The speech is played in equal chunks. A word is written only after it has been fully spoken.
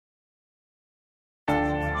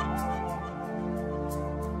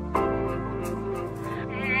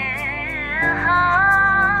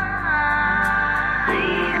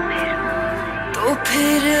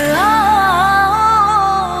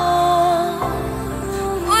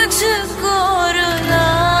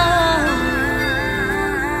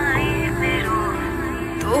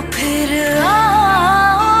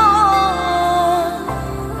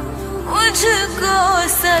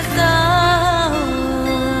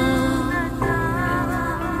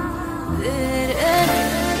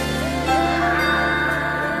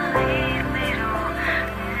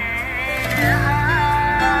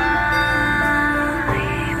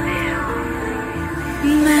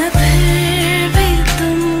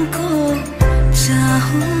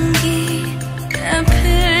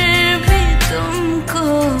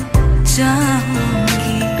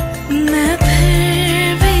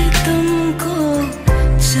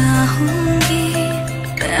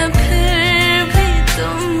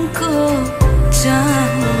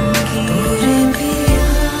चाहूंगी।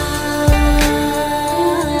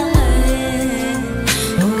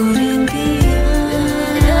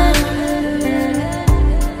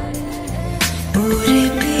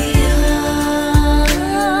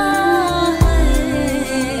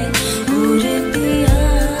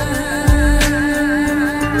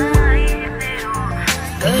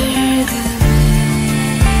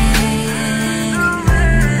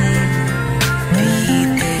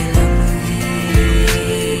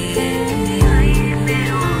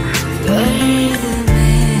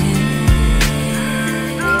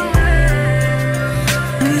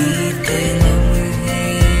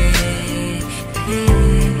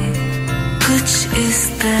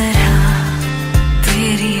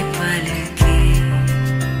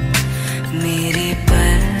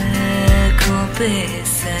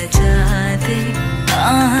 सजा दे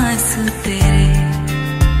आंसू तेरे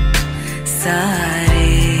सारे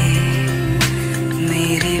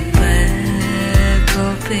मेरे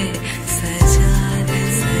पलकों पे सजा दे,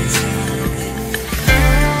 सजा दे।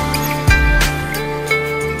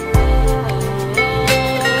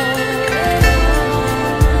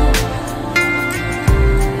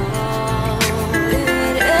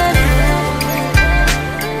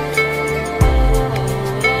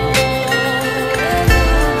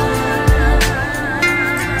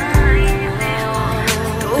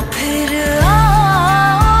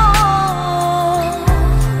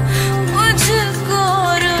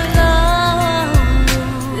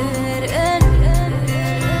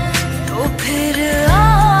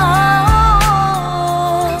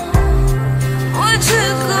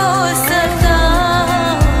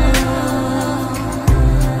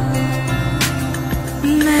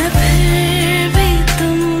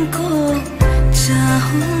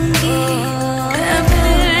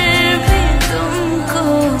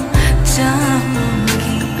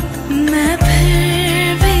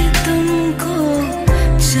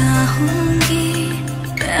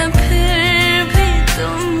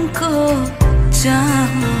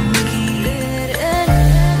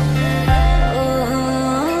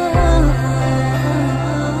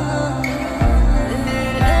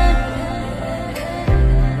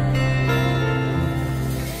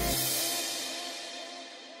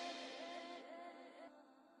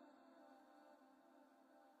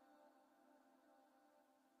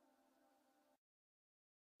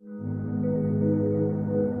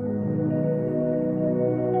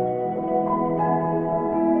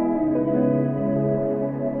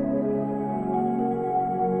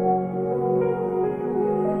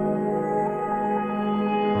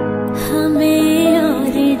 हमें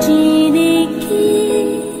और जीने की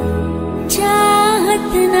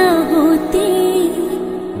चाहत न होती,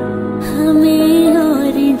 हमें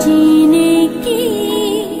और जीने की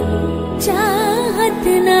चाहत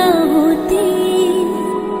न होती,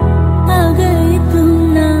 अगर तुम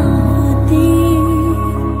ना होते,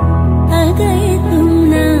 अगर तुम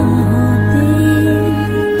ना होते।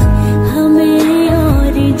 हमें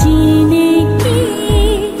और जीने की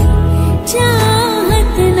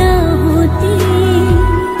चाहत न होती,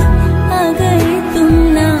 अगर तुम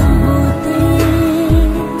ना होते,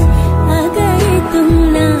 अगर तुम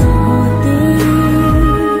ना होते।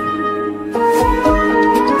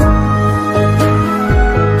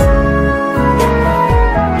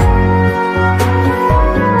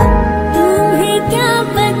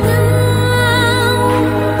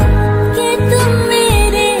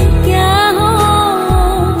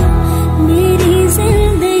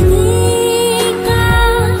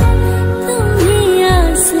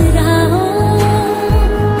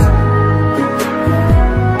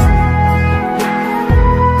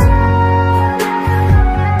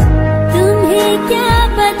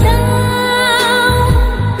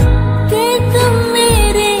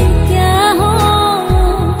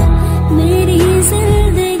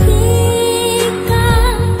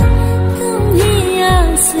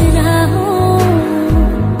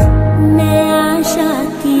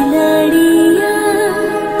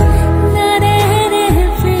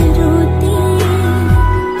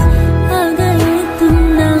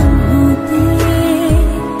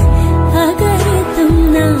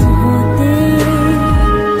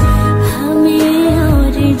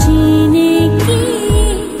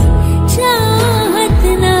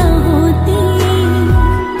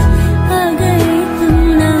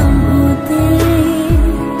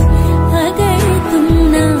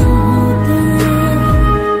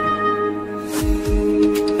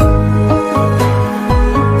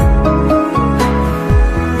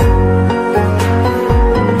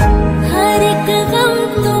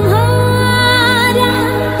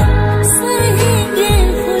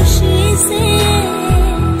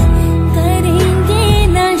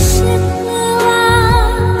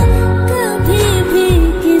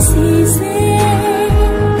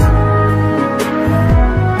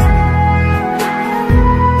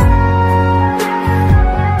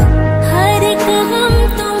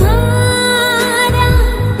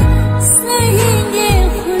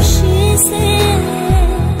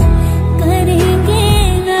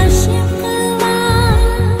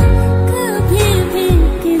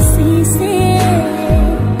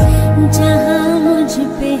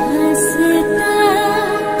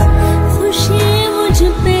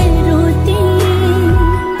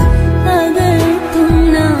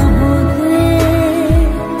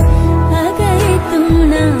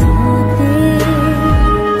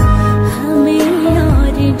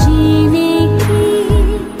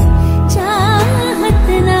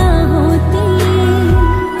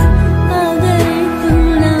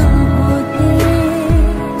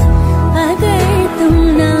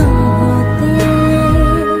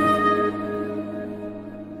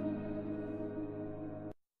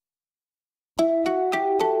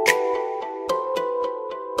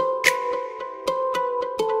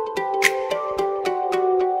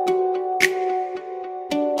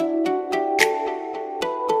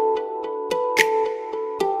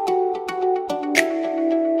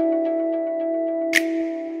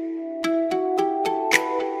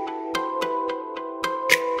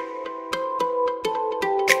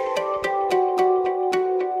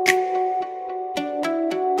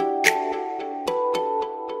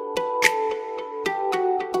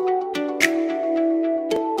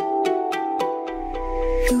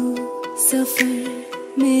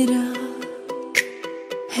 सफर मेरा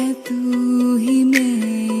है तू ही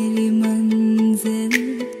मेरी मंजिल,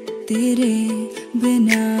 तेरे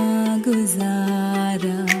बिना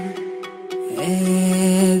गुजारा ए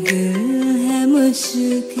दिल है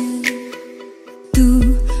मुश्किल। तू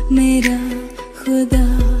मेरा खुदा,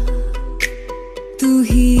 तू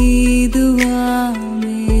ही दुआ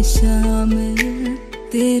में शामिल,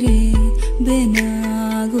 तेरे बिना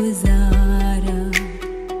गुजारा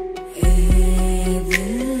ए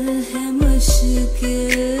दिल है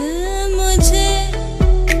मुश्किल। मुझे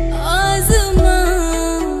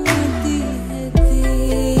आज़माती है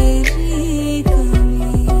तेरी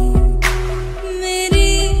कमी,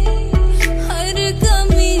 मेरी हर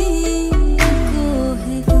कमी को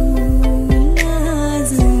है तू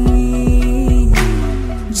लाज़मी।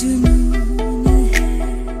 जुनून है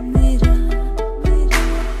मेरा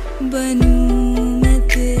बनूं मैं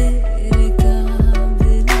तेरे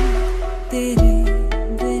काबिल, तेरे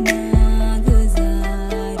बिना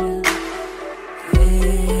गुजारा ए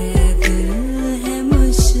दिल है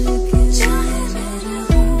मुश्किल। चाहे मैं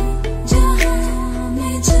रहूं जहां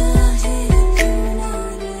में चाहे तू ना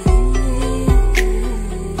रहे,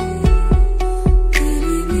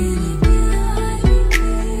 तेरे मेरे प्यार की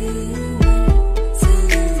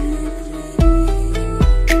सलामत रहे।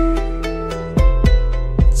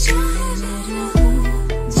 चाहे मैं रहूं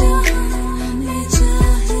जहां में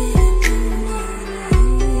चाहे तू ना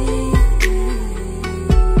रहे,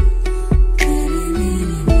 तेरे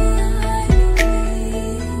मेरे प्यार की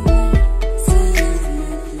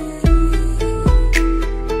सलामत रहे।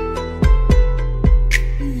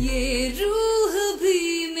 ये रूह भी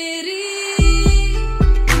मेरी,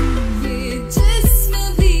 ये जिस्म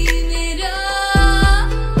भी मेरा,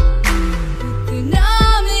 इतना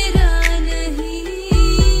मेरा नहीं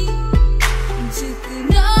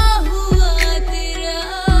जितना हुआ तेरा।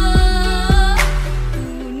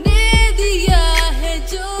 तूने दिया है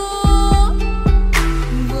जो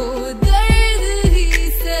वो दर्द ही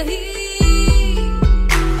सही,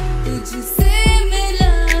 तुझसे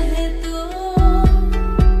मिला है तो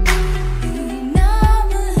इनाम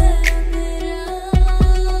है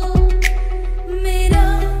मेरा।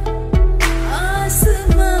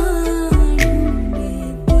 आसमान ढूंढे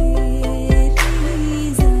तेरी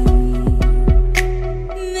ज़मीं,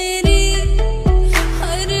 मेरी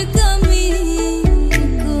हर कमी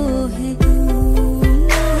को है तू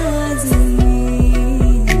लाज़मी।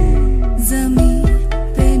 ज़मीं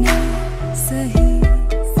पे ना सही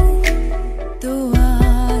तो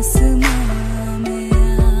आसमां में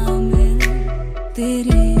आमिल,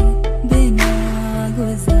 तेरे बिना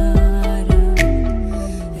गुजारा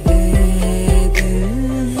ए दिल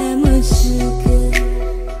है मुश्किल।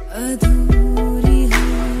 अधूरी हो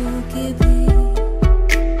के भी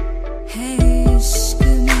है इश्क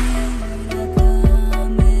मेरा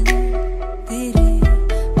कामिल, तेरे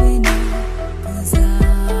बिना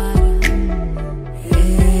गुजारा ए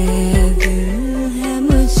दिल है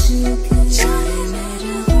मुश्किल। चाहे मैं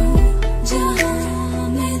रहूं जहां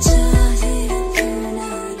में चाहे तू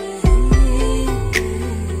ना रहे,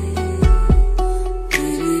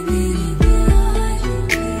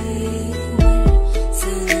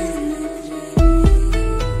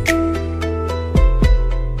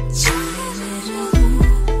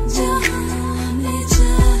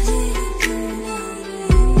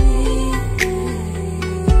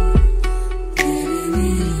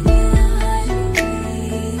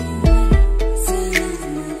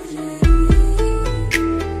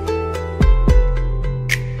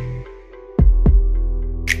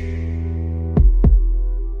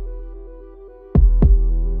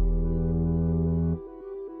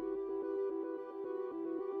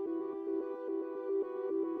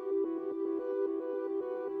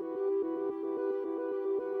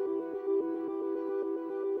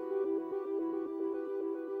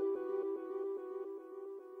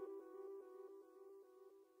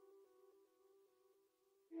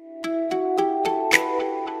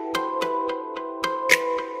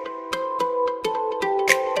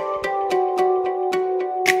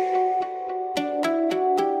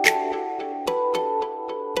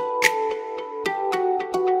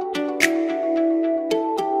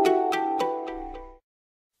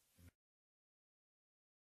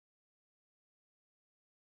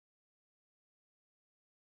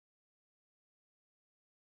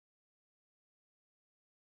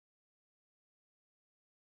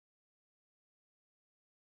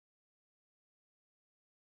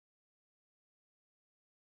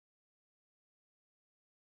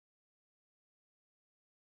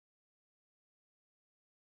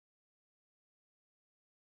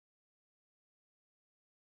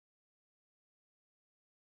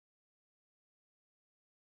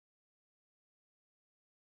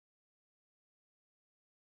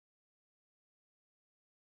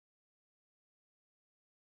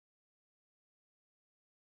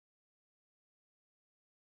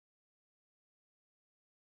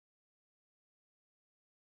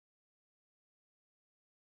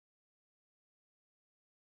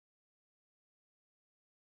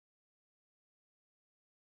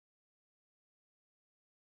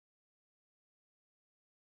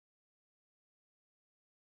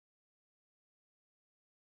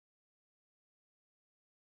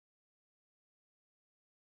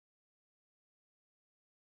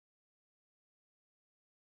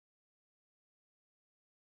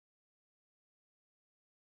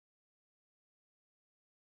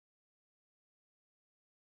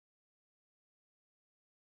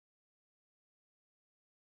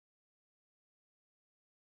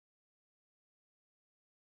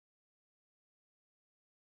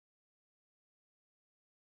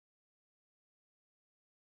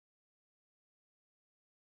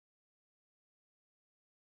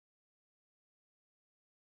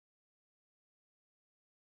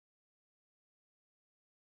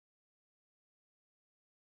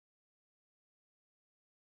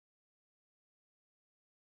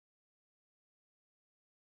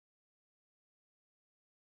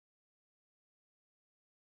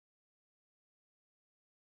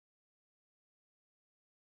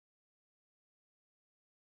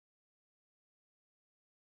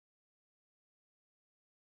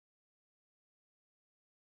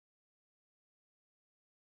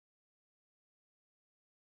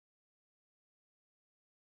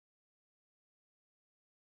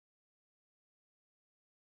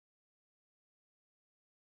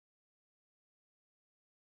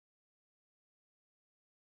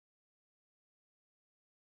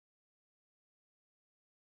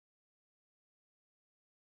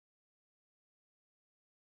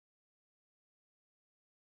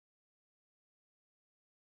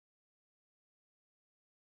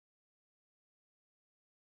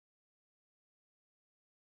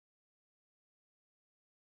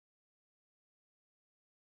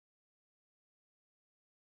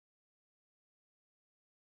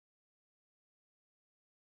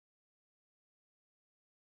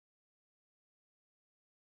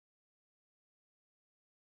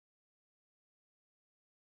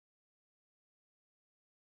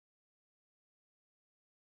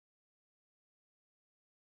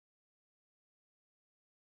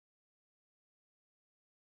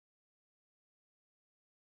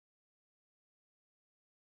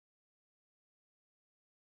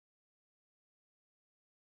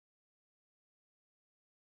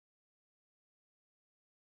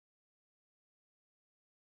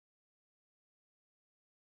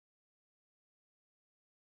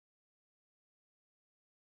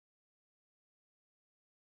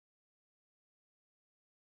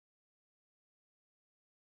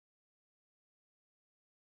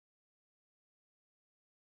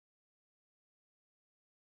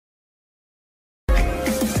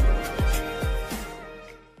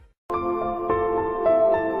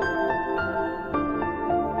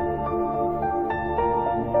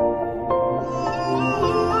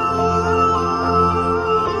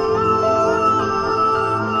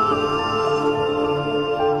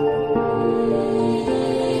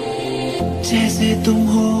 जैसे तुम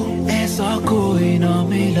हो ऐसा कोई ना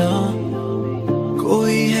मिला,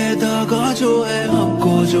 कोई है धागा जो है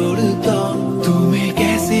हमको जोड़ता। तुम्हें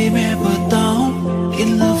कैसे मैं बताऊं, इन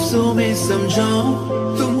लफ्जों में समझाऊं,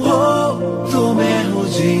 तुम हो तो मैं हो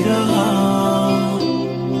जी रहा।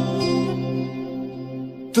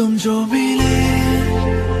 तुम जो मिले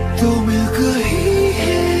तो मिल गई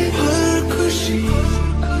है हर खुशी।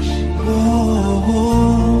 ओ,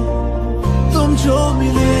 तुम जो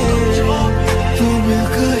मिले तो मिल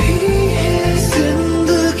गई है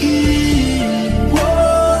जिंदगी। ओ,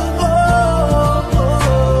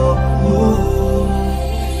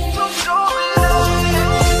 तुम जो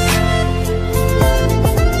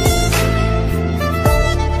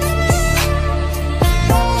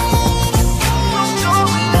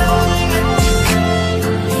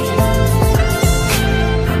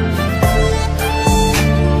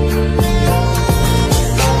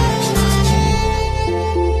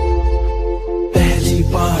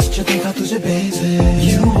देखा तुझे baby,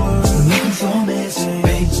 you were looking so amazing,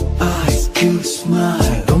 big eyes, cute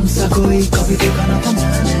smile, तुमसा कोई कभी देखा ना था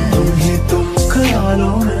मैंने। तुम ही तुम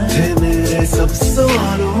ख्यालों में थे मेरे सब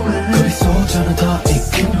सवालों में, कभी सोचा न था एक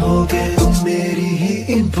दिन होगे तुम मेरी ही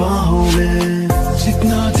इन बाहों में।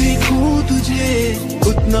 जितना देखूं तुझे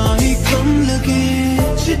उतना ही कम लगे,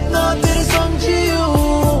 जितना तेरे संग जियो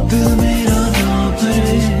दिल मेरा ना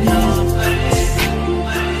भरे।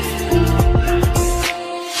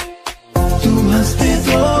 हंसते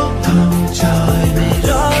तो थम जाए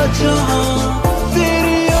मेरा जहां,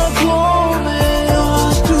 तेरी आंखों में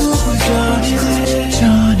आज डूब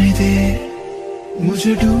जाने दे,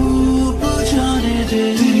 मुझे डूब जाने दे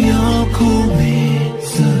तेरी आंखों में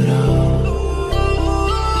जरा।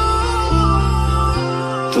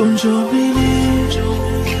 तुम जो मिले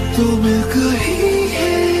तो मिल गई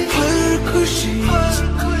है हर खुशी।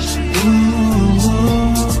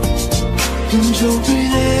 तुम जो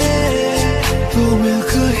मिले तो मिल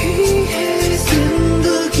गई है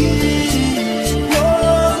जिंदगी।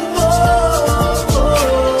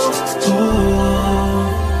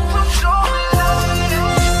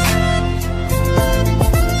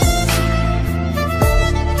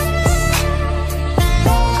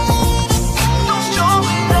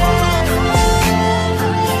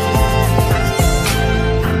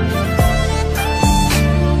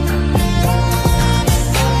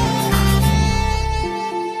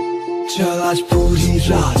 चल आज पूरी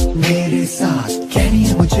रात मेरे साथ कहनी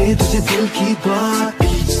है मुझे तुझे दिल की बात।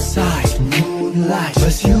 Beach side moonlight,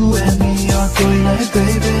 बस you and me और कोई नहीं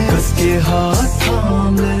baby, कस के हाथ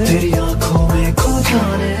थाम ले, तेरी आंखों में खो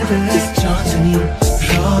जाने दे, इस चांदनी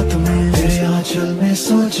रात में तेरे आंचल में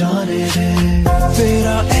सो जाने दे।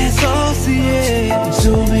 तेरा एहसास ये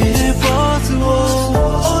जो मेरे पास हो,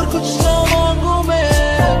 और कुछ ना मांगू मैं,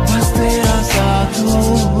 बस तेरा साथ हो।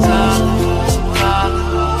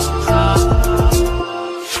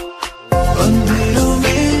 अंधेरों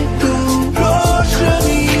में तू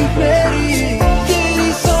रोशनी मेरी, तेरी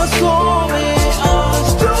सांसों में आज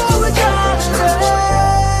डूब जाने,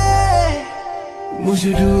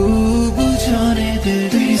 मुझे डूब जाने दे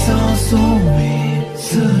तेरी सांसों में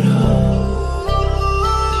जरा।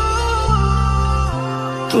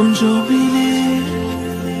 तुम जो मिले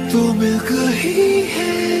तो मिल गई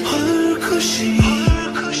है हर खुशी।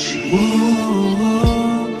 ओ,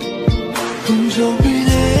 तुम जो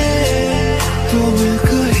मिले तो मिल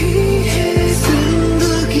गई है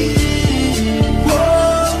जिंदगी।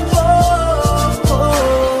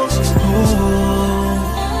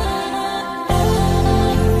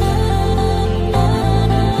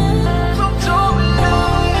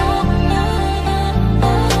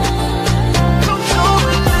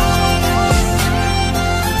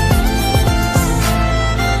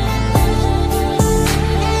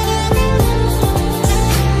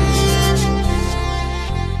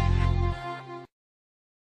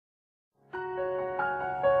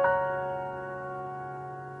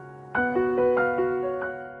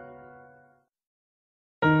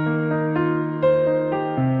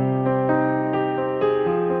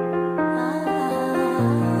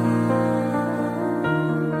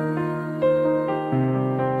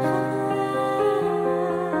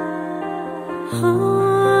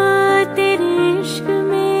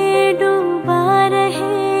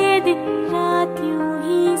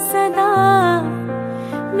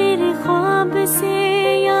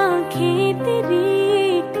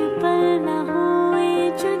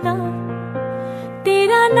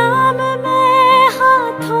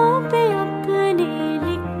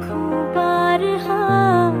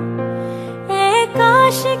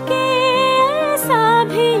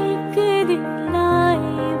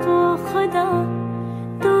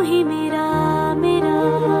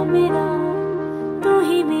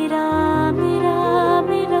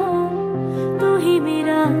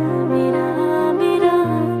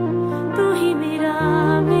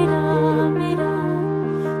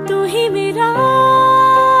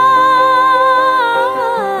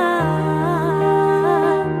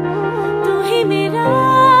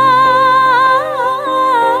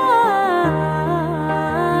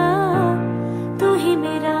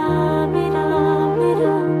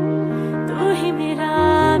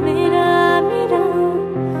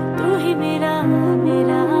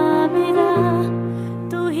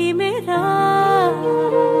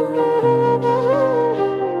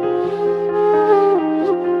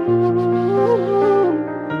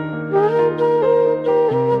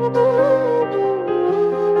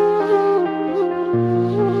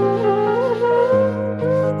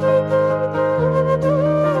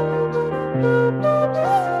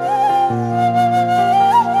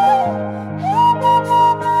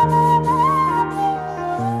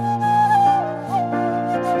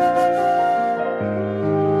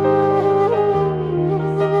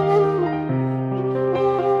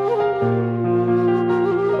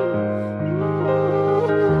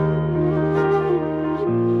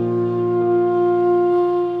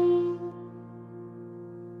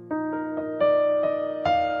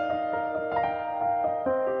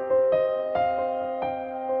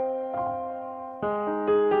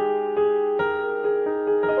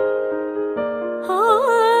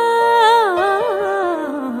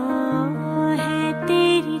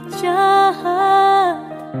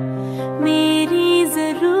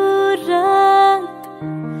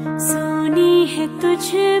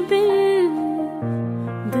 बिन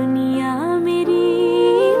दुनिया मेरी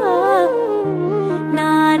ना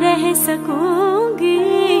रह सकूंगी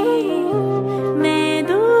मैं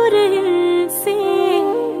दूर से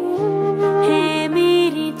है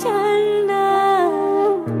मेरी चलना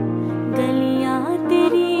गलियां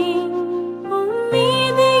तेरी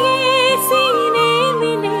उम्मीद ये सीने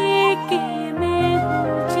में लेके मैं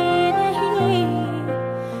जी रही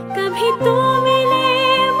कभी तू मिले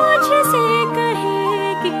मुझसे कहे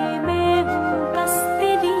कि मैं हूँ बस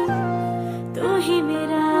तेरी तू ही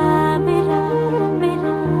मेरा मेरा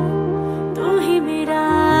मेरा तू ही मेरा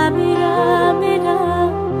मेरा मेरा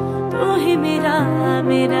तू ही मेरा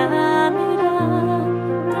मेरा मेरा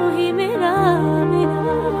तू ही मेरा मेरा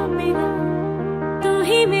मेरा तू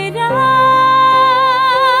ही मेरा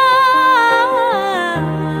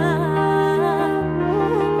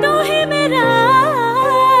तू ही मेरा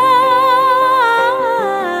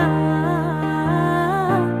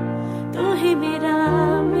तू ही मेरा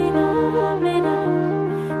मेरा मेरा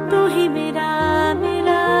तू ही मेरा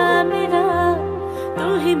मेरा मेरा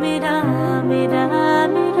तू ही मेरा मेरा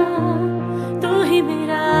मेरा तू ही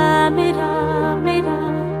मेरा मेरा मेरा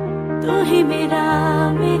तू ही मेरा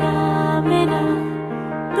मेरा मेरा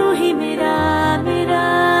तू ही मेरा मेरा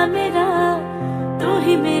मेरा तू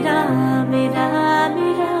ही मेरा मेरा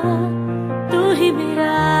मेरा तू ही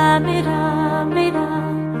मेरा मेरा मेरा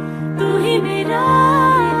तू ही मेरा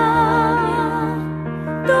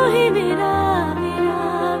तू ही मेरा मेरा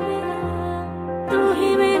मेरा तू ही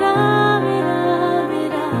मेरा मेरा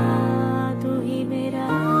मेरा तू ही मेरा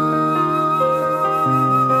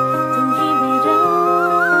तू ही मेरा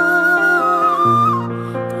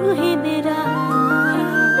तू ही मेरा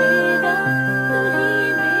मेरा तू ही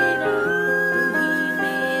मेरा तू ही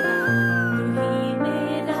मेरा तू ही मेरा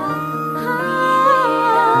हाँ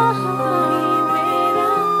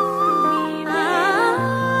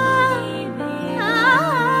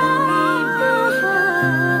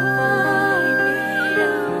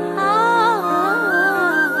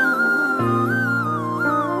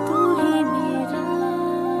तू ही मेरा तू ही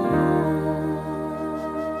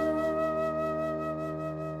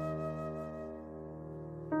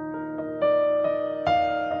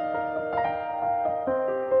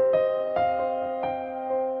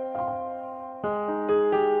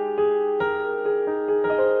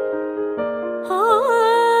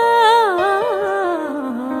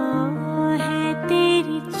है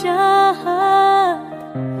तेरी चाहत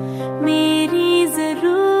मेरी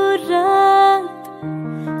जरूरत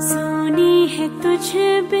सोनी है तुझ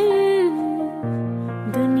बिन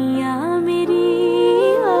दुनिया मेरी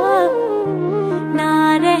ना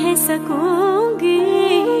रह सकूंगी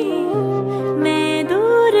मैं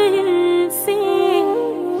दूर से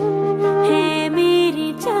है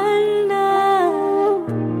मेरी चलना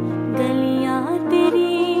गलियां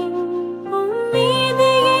तेरी उम्मीद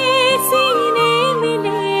ये सीने में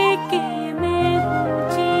लेके मैं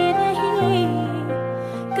जी रही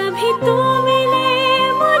कभी तू मिले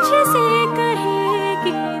मुझसे कहे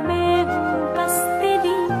कि मैं हूँ बस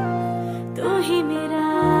तेरी तू ही मेरा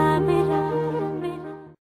मेरा मेरा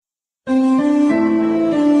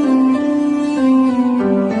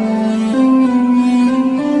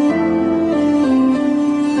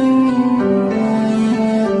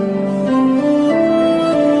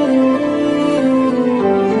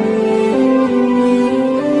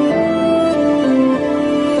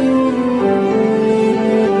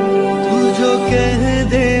तू जो कह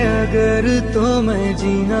दे अगर तो मैं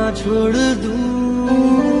जीना छोड़ दूं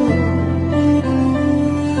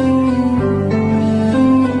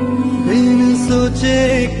बिन सोचे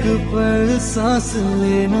एक पल सांस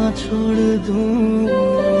लेना छोड़ दूं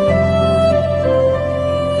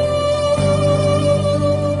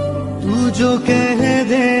तू जो कह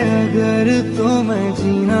दे अगर तो मैं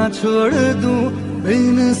जीना छोड़ दूं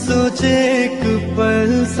बिन सोचे एक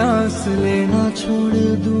पल सांस लेना छोड़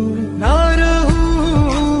दूं ना रहूं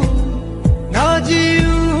ना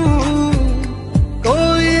जीऊं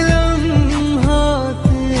कोई लम्हा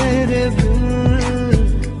तेरे बिन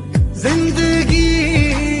जिंदगी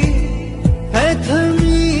है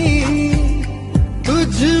थमी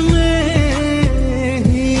तुझ में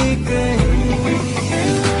ही कहीं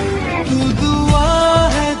तू दुआ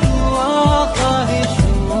है दुआ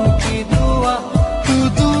ख्वाहिशों की दुआ तू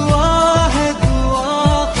दुआ है दुआ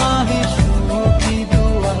ख्वाहिशों की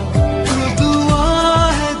दुआ तू दुआ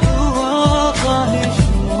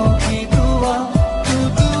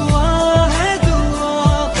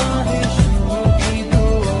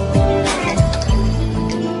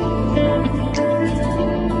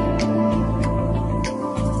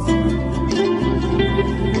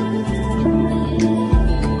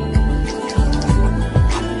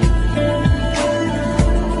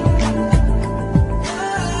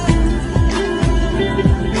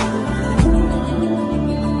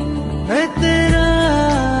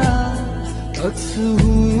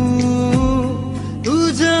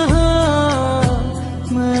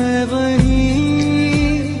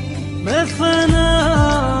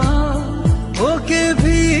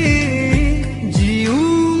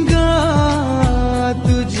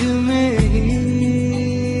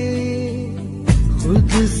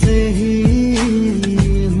खुद से ही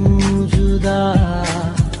हूँ जुदा,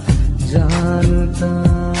 जानता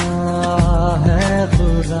है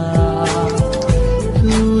खुदा,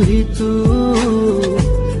 तू ही तू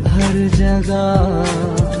हर जगह,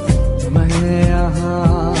 मैं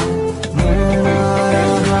यहाँ मैं ना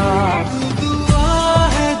यहाँ। तू दुआ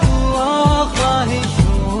है दुआ,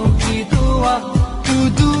 ख्वाहिशों की दुआ, तू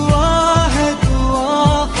दुआ है दुआ,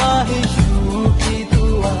 ख्वाहिशों की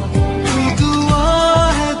दुआ, तू दुआ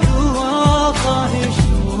है दुआ,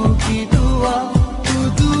 ख्वाहिशों की दुआ, तू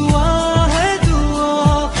दुआ है दुआ,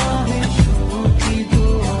 ख्वाहिशों की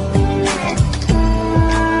दुआ।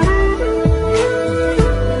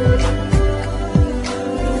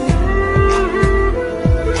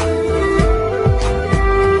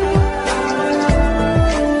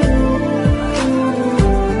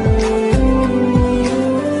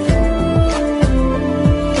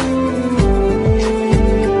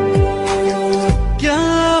 क्या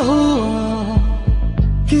हुआ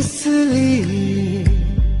किस लिए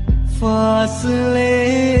फासले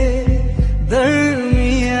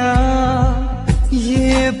दरमिया,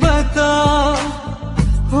 ये बता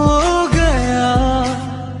हो गया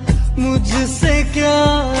मुझसे क्या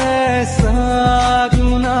ऐसा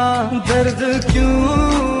गुनाह, दर्द क्यों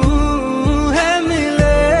है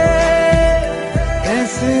मिले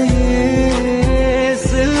ऐसे ये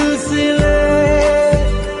सिलसिले,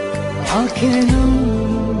 आंखें नम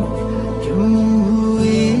क्यों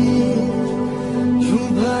हुई, क्यों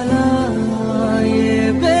भला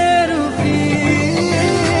ये बेरुखी।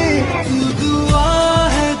 तू दुआ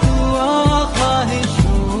है दुआ,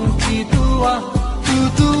 ख्वाहिशों की दुआ, तू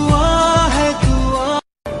दुआ है दुआ।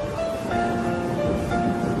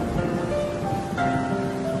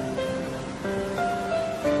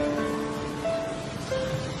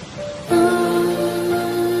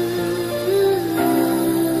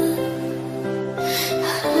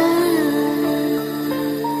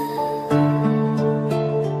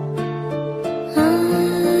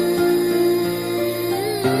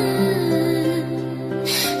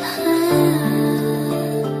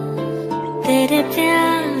 तेरे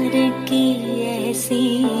प्यार की ऐसी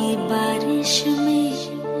बारिश में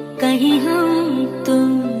कहीं हम तुम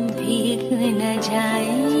भीग न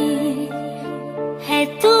जाए, है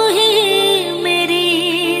तू ही मेरी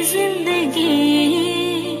जिंदगी,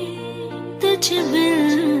 तुझ बिन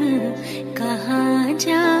कहाँ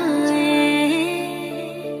जाए।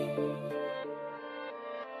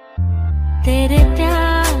 तेरे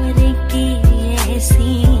प्यार की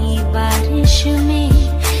ऐसी बारिश में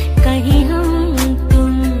कहीं हम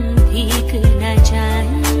तुम भीग न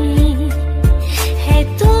जाए, है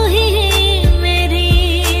तू ही मेरी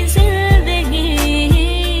जिंदगी,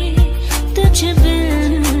 तुझ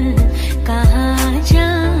बिन कहाँ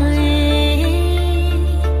जाए।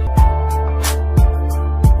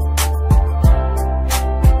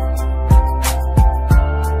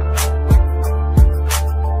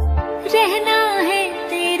 रहना है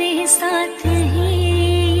तेरे साथ ही,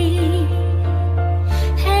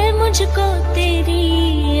 है मुझको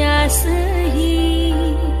तेरी आस ही,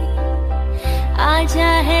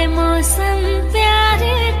 आजा है मौसम प्यार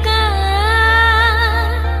का,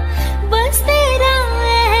 बस तेरा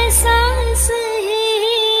एहसास ही,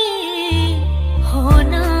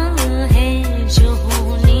 होना है जो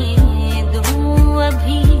होने दो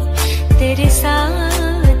अभी, तेरे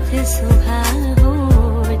साथ सुबह हो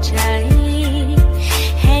जाए,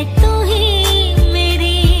 है तू ही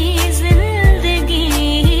मेरी जिंदगी,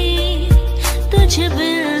 तुझ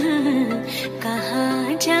बिन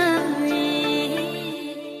कहाँ जाए।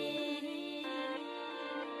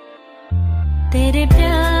 तेरे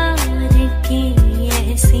प्यार की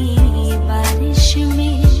ऐसी बारिश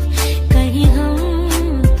में कहीं हम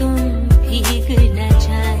तुम भीग न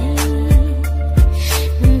जाए।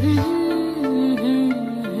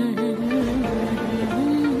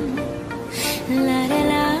 ला ला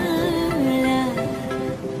ला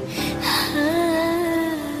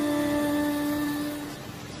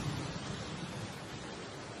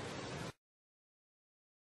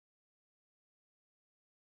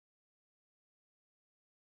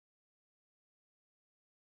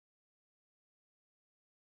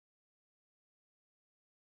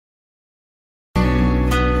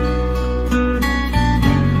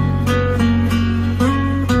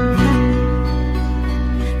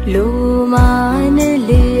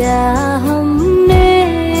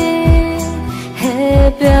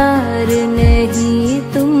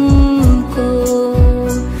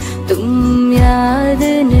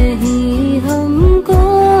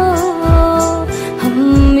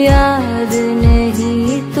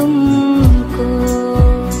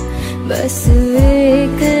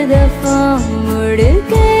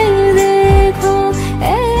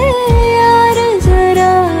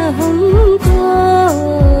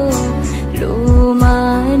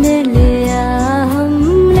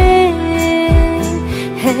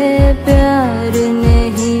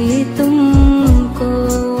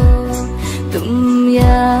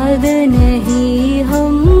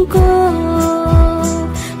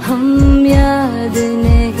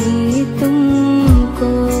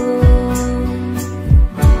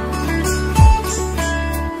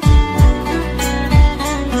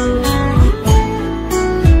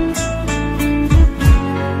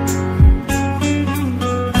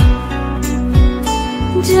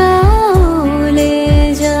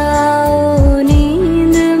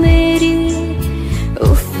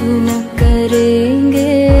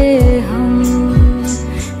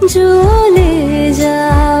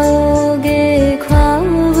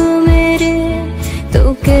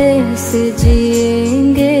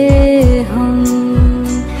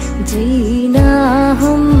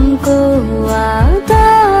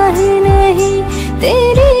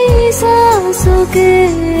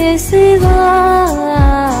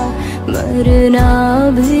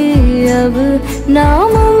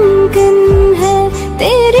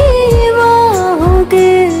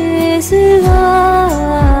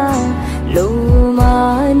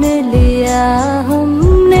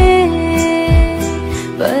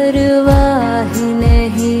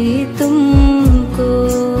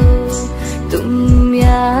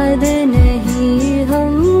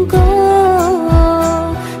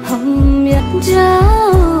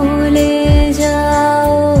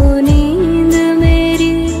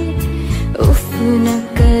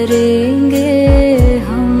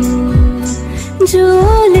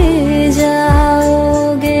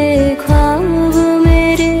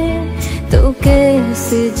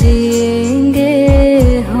जिएंगे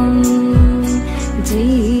हम,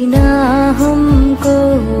 जीना हमको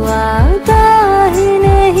आता ही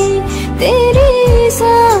नहीं तेरी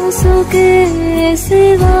सांसों के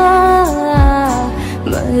सिवा,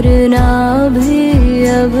 मरना भी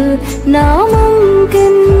अब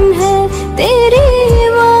नामुमकिन है तेरी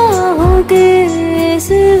बाहों के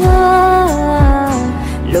सिवा।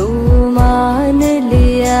 लो मान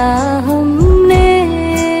लिया हमने,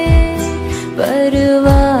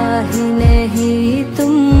 परवाह नहीं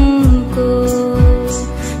तुमको,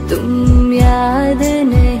 तुम याद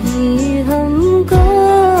नहीं हमको,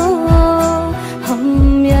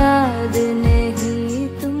 हम याद नहीं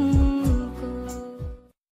तुमको।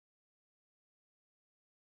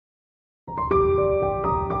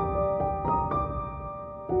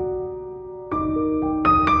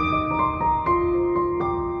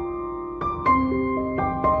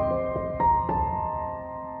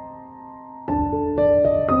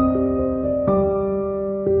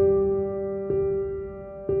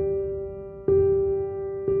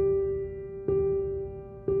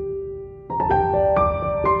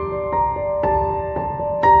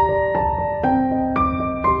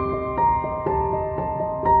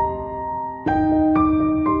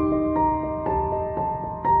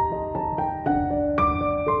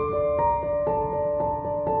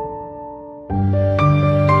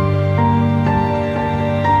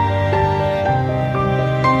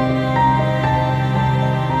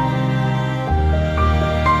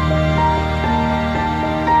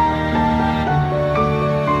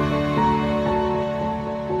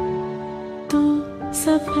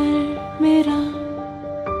 सफर मेरा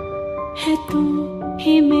है, तू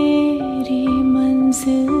ही मेरी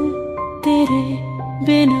मंजिल, तेरे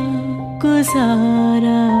बिना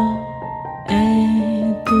गुजारा ऐ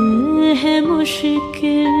दिल है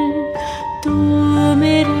मुश्किल। तू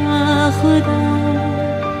मेरा खुदा,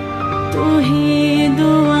 तू ही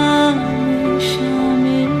दुआ में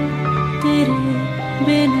शामिल, तेरे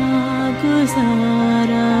बिना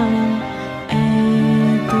गुजारा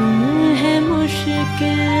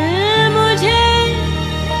मुझे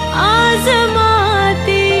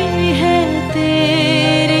आजमाती है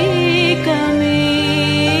तेरी कमी,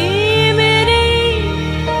 मेरी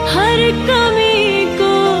हर कमी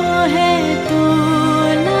को है तू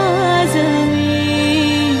लाज़मी।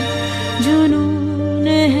 जुनून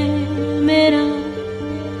है मेरा,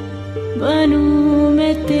 बनूं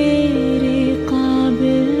मैं तेरे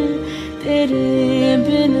काबिल, तेरे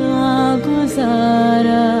बिना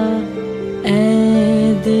गुजारा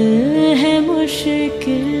दिल है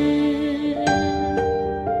मुश्किल।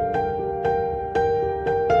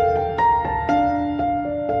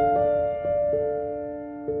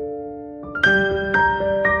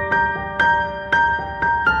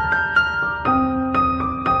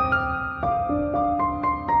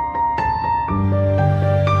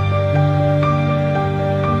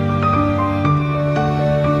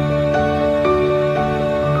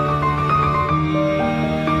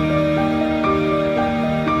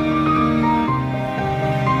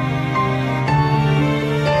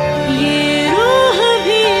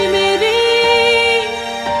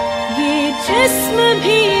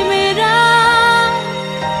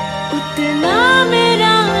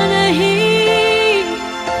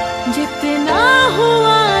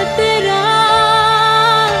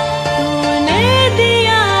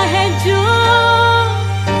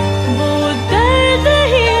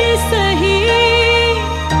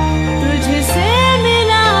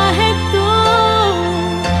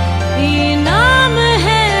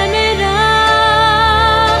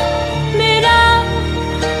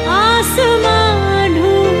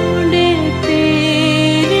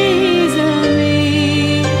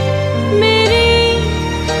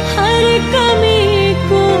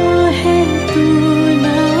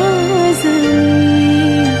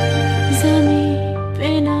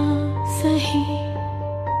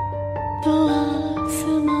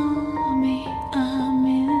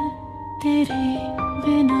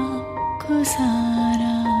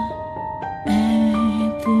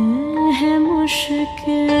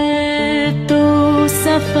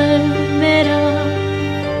 सफर मेरा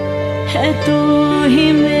है, तू ही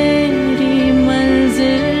मेरी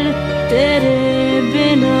मंजिल, तेरे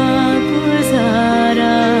बिना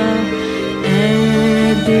गुजारा ऐ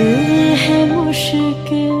दिल है मुश्किल।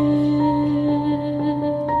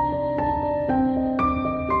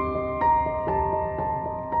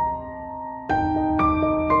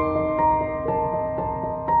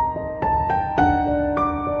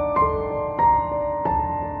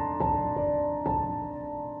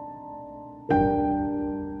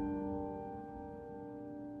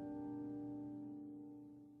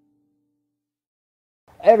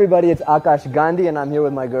 everybody, it's Akash Gandhi and I'm here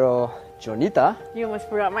with my girl, Jonita. You almost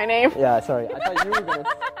forgot my name. Yeah, sorry. I thought you were gonna...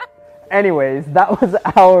 Anyways, that was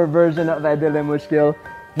our version of Dil Hai Mushkil.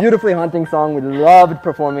 Beautifully haunting song. We loved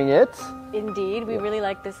performing it. Indeed, we really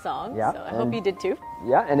like this song. Yeah, so I hope you did too.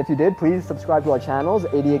 Yeah, and if you did, please subscribe to our channels,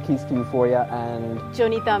 88 Keys to Euphoria and...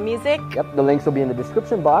 Jonita Music. Yep, the links will be in the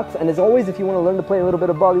description box. And as always, if you want to learn to play a little bit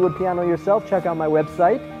of Bollywood piano yourself, check out my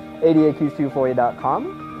website,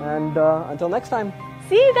 88keystoeuphoria.com. And until next time.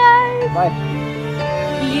 See you guys. Bye.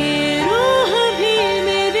 ये रूह भी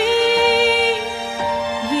मेरी,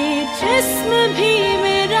 ये जिस्म भी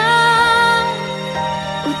मेरा,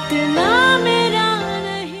 उतना मेरा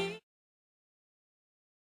नहीं.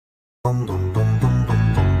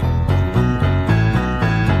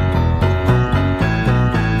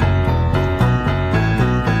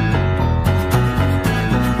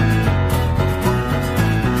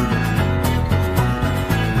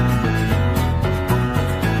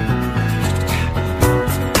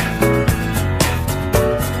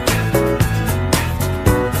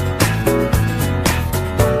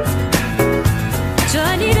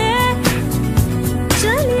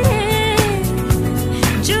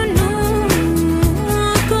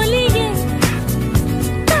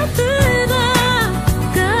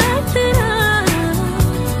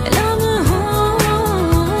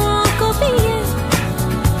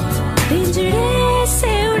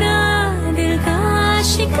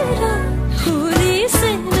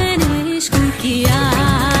 जिया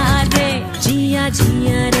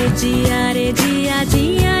रे जिया रे जिया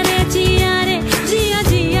जिया रे जिया रे जिया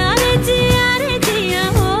जिया रे जिया रे जिया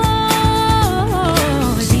हो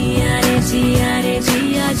जिया रे जिया रे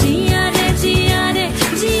जिया जिया रे जिया रे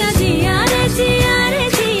जिया जिया रे जिया रे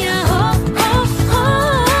जिया हो हो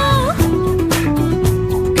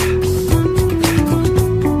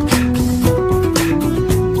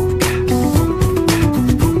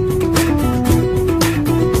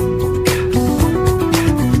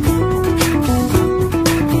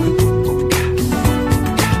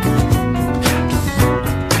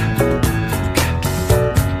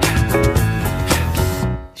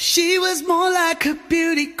She was more like a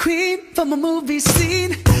beauty queen from a movie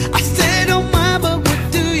scene. I said, oh my, but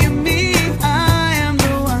what do you mean? I am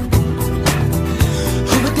the one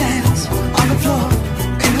who would dance on the floor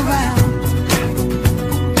and around.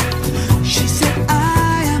 She said,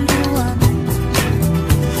 I am the one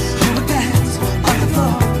who would dance on the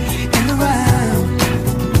floor and around.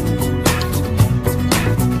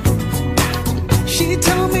 She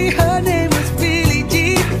told me her name was Billie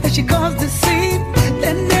Jean, and she caused the scene.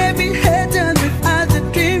 And every head turned with eyes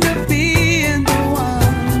that dreamed of being the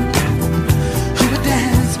one who would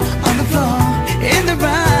dance on the floor in the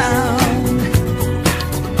round.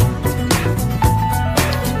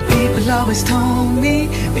 People always told me,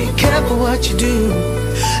 be careful what you do.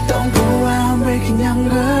 Don't go around breaking young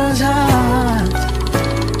girls' hearts.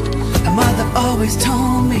 And mother always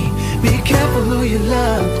told me, be careful who you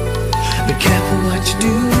love. Be careful what you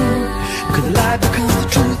do, 'cause life becomes the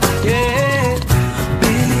truth, yeah.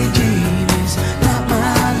 Billie Jean is not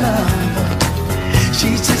my lover.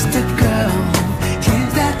 She's just a girl who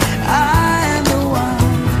claims that I am the one.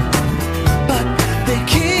 But the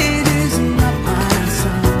kid is not my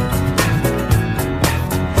son.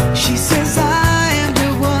 She says I am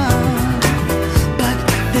the one, but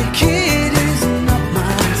the kid is not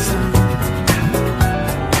my son.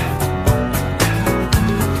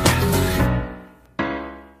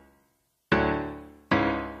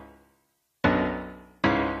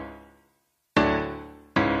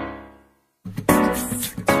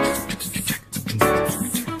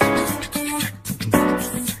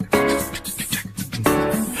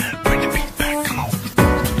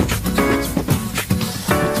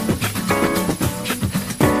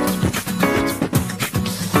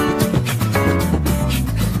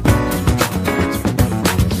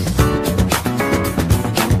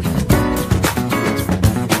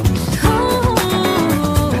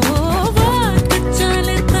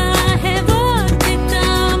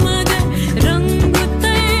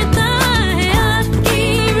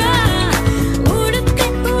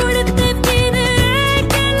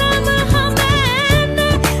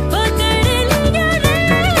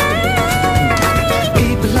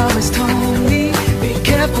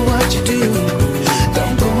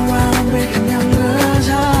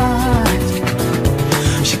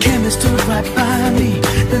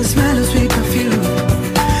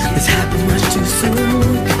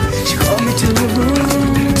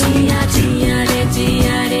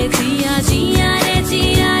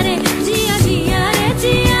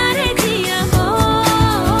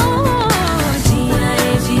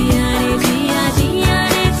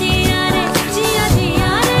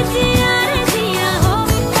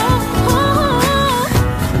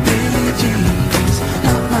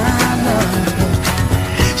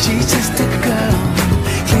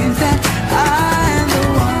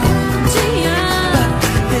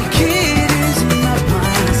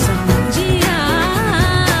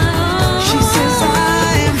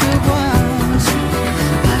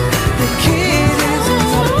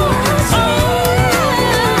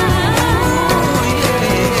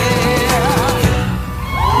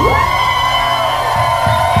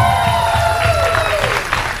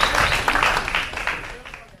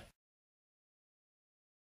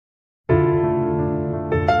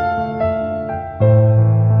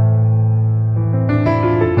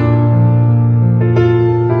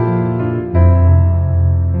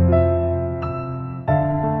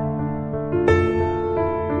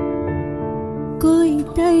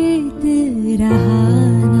 दर्द रहा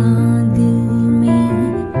ना दिल में,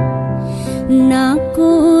 ना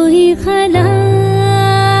कोई खला,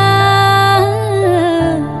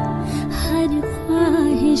 हर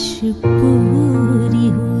ख्वाहिश पूरी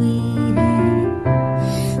हुई है,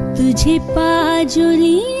 तुझे पा जो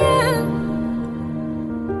लिया।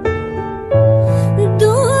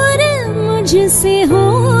 दूर मुझसे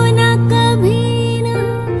होना कभी ना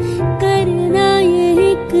करना ये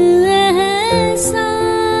एक एहसान,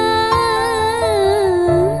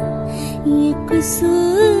 ये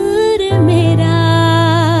कसूर मेरा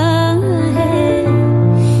है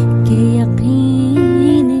कि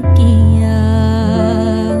यकीन किया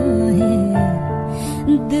है,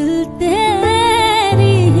 दिल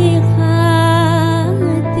तेरी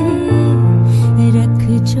खातिर रख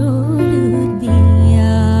छोड़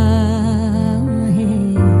दिया है।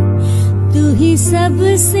 तू ही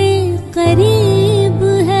सबसे करीब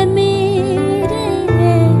है मेरे,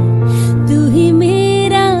 तू ही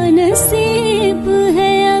मेरा नसीब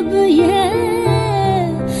है, अब ये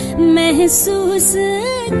महसूस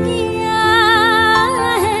किया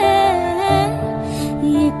है,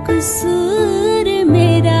 ये कसूर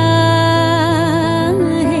मेरा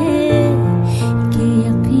है कि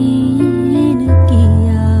यकीन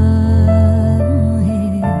किया है,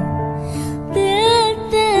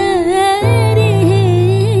 तेरी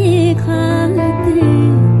खातिर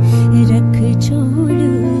रख छोड़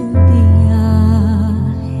दिया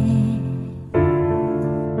है।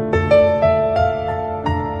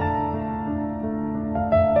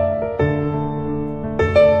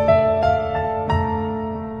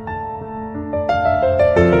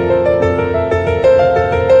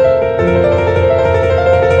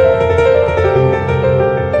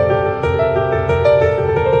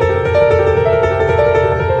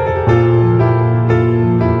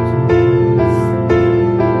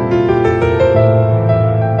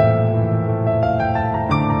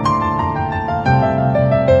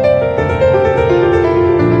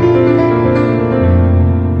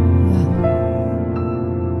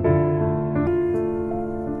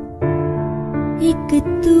 एक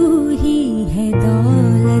तू ही है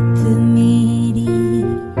दौलत मेरी,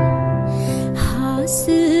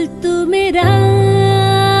 हासिल तू मेरा,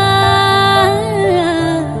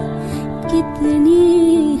 कितनी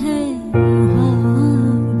है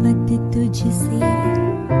मोहब्बत तुझसे,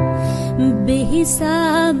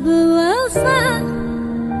 बेहिसाब वफा,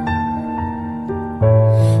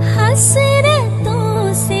 हसरतों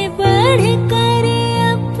से बढ़ कर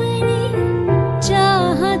अपनी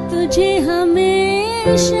चाह तुझे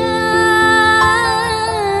हमेशा,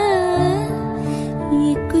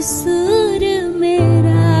 ये कसूर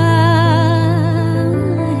मेरा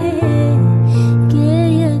है कि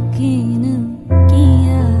यकीन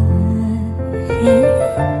किया है,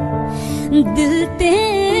 दिल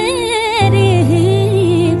तेरे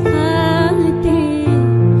खातिर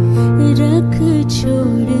रख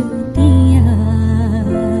छोड़ दिया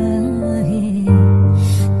है।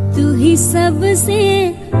 तू ही सबसे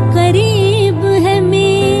करीब है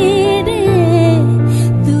मेरे,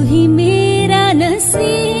 तू ही मेरा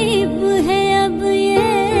नसीब है, अब ये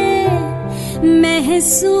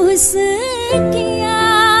महसूस किया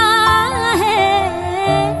है,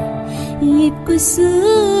 ये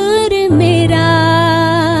कसूर मेरा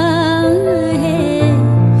है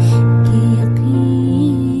कि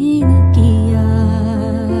यकीन किया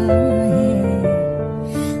है,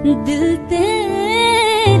 दिल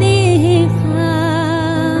तेरे खातिर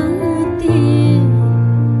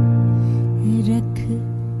रख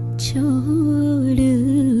छोड़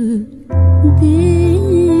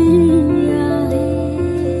दिया है।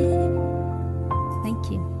 Thank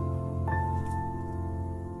you.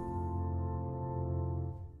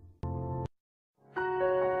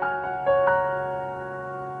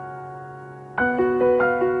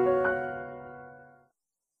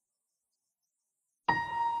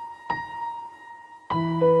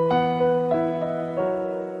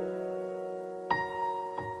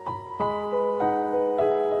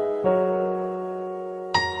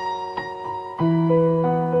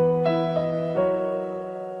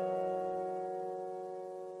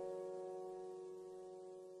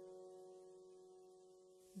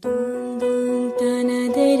 Doom doom tana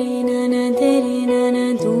dere nana dere nana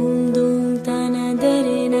doom doom tana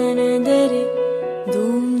dere nana dere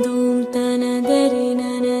doom doom tana dere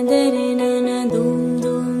nana dere nana doom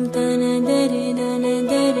doom tana dere nana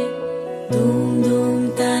dere doom doom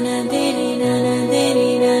tana dere nana dere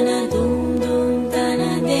nana doom doom tana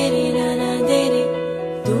dere nana dere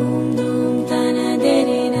doom doom tana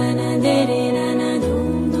dere nana dere nana doom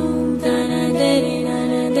doom tana dere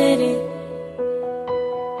nana dere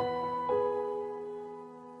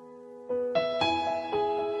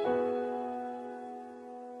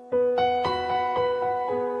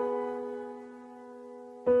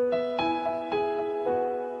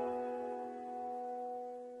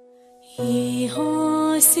ये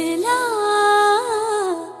हौसला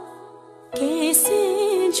कैसे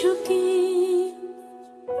झुके,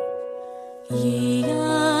 ये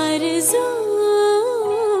आरज़ू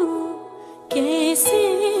कैसे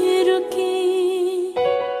रुके,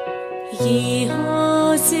 ये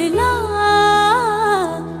हौसला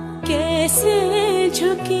कैसे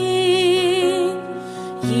झुके,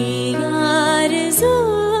 ये आरज़ू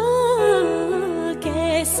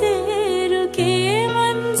कैसे रुके।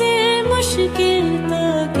 मंजिल मुश्किल तो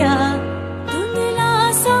क्या, धुंधला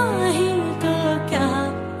साहिल तो क्या,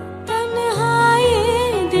 तन्हाई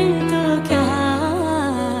दिल तो क्या,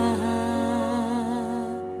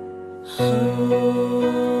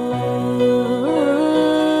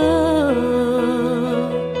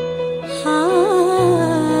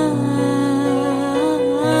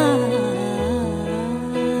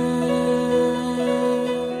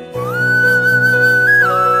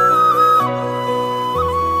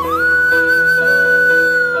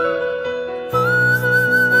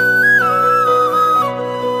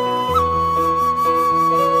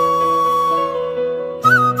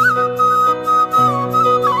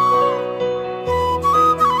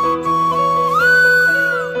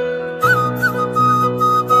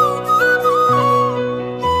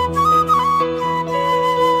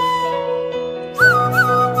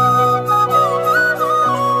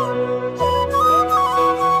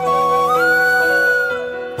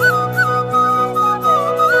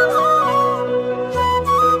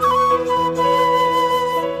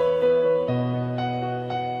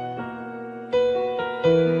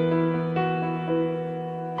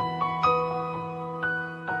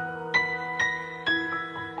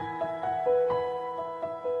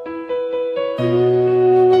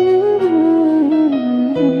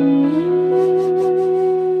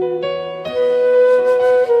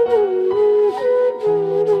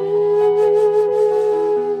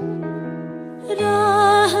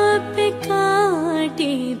 राह पे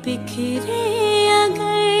कांटे बिखरे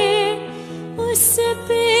अगर, उस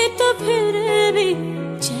पे तो फिर भी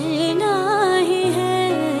चलना ही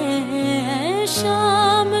है।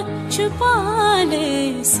 शाम छुपा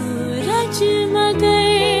ले सूरज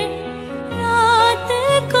मगर, रात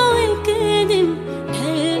को एक दिन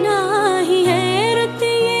ढलना ही है। रुत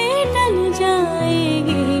ये टल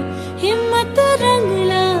जाएगी, हिम्मत रंग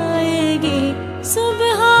लाएगी,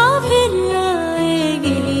 सुबह फिर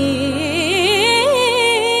आएगी।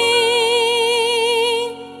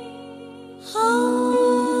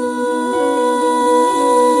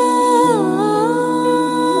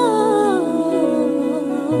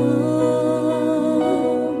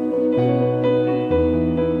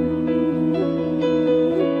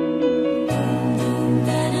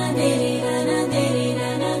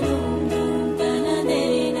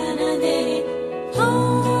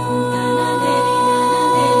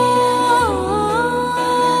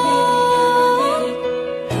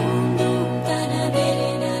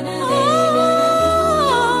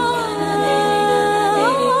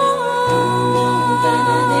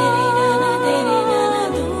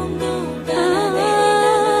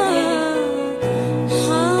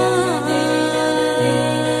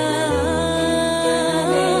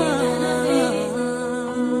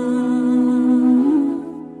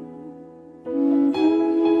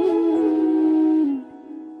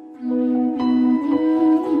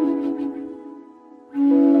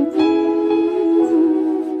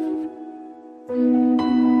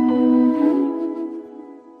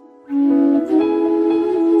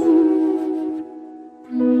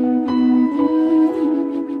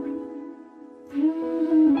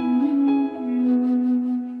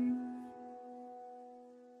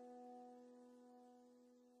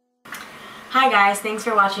 Hi guys, thanks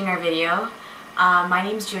for watching our video. My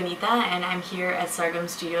name is Jonita and I'm here at Sargam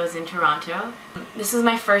Studios in Toronto. This is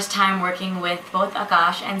my first time working with both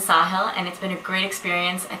Akash and Sahil and it's been a great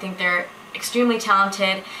experience. I think they're extremely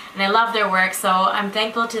talented and I love their work, so I'm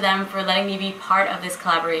thankful to them for letting me be part of this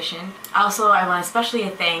collaboration. Also, I want to especially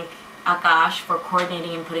thank Akash for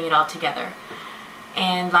coordinating and putting it all together.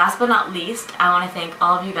 And last but not least, I want to thank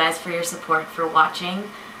all of you guys for your support, for watching.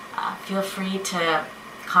 Feel free to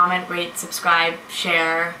comment, rate, subscribe,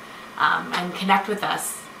 share, and connect with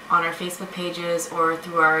us on our Facebook pages or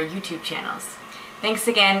through our YouTube channels. Thanks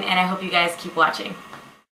again, and I hope you guys keep watching.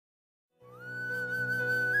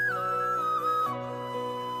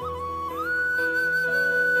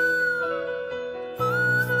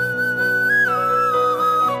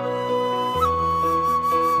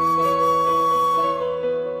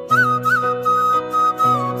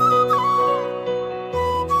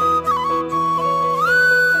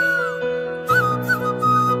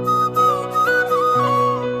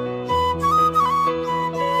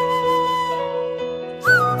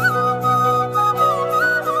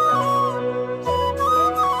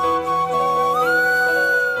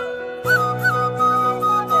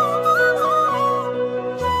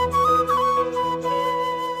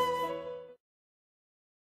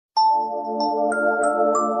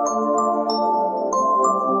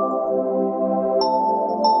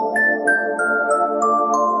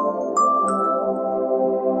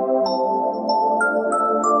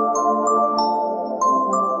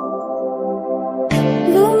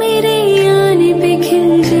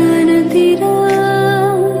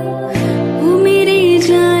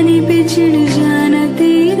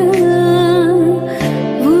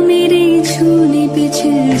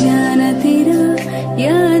 जाना तेरा,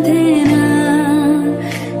 याद है ना,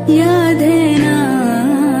 याद है ना,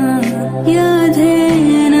 याद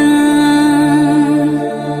है ना।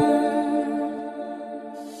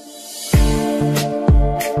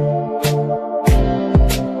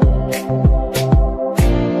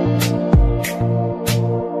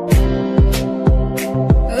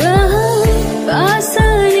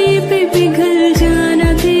 आसानी पे पिघल जाना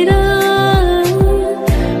तेरा,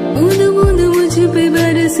 बूंद बूंद मुझ पे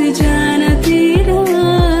बरस जाना तेरा,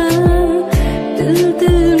 दिल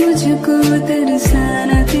दिल मुझको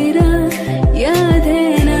तरसाना तेरा, याद है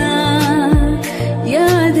ना,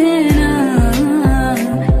 याद है ना,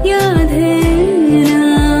 याद है ना।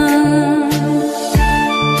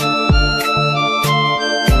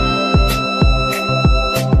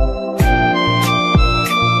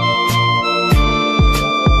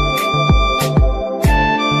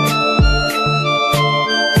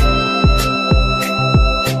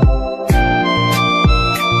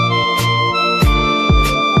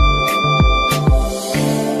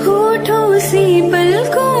 होठों से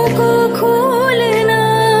पलकों को खोलना,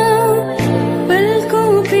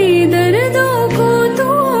 पलकों पे दर्दों को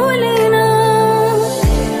तोलना,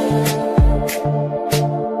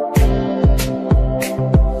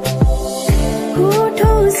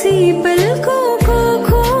 होठों से पलकों को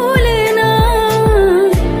खोलना,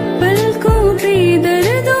 पलकों पे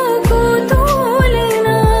दर्दों को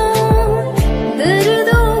तोलना,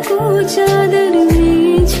 दर्दों को चादर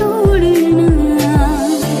में छोड़ना,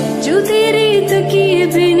 जो तेरे तकिए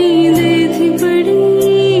पे नींदें थी पड़ी,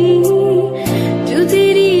 जो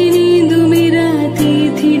तेरी नींदों में रातें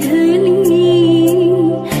थी ढली,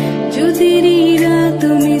 जो तेरी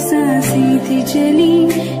रातों में सांसें थी चली,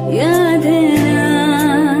 याद है ना,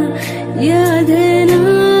 याद है ना,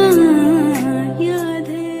 याद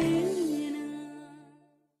है ना।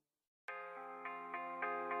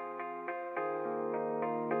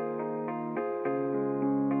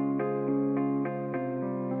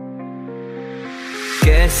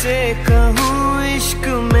 कैसे कहूँ इश्क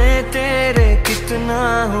में तेरे कितना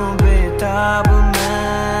हूँ बेताब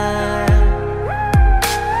मैं,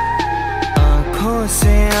 आँखों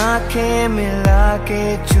से आंखें मिला के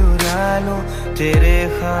चुरा लूं तेरे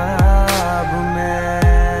ख्वाब मैं।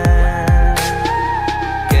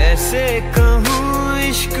 कैसे कहूँ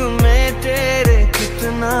इश्क में तेरे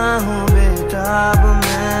कितना हूँ बेताब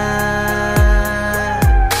मैं,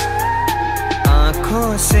 आँखों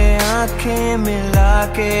से आंखें मिला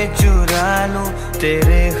के चुरा लूं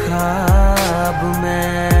तेरे ख्वाब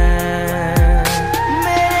मैं।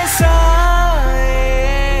 मेरे साए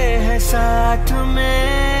है साथ में,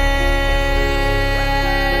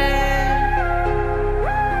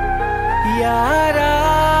 यारा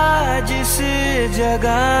जिस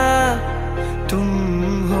जगह तुम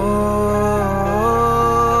हो,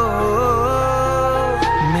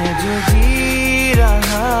 मैं जो जी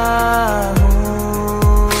रहा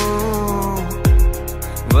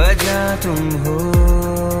वजह तुम हो,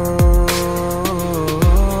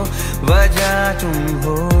 वजह तुम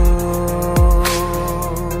हो।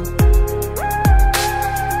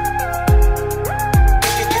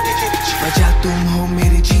 वजह तुम हो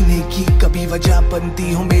मेरे जीने की, कभी वजह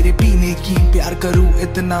बनती हो मेरे पीने की। प्यार करूं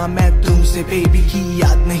इतना मैं तुमसे बेबी की,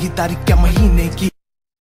 याद नहीं तारीख क्या महीने की।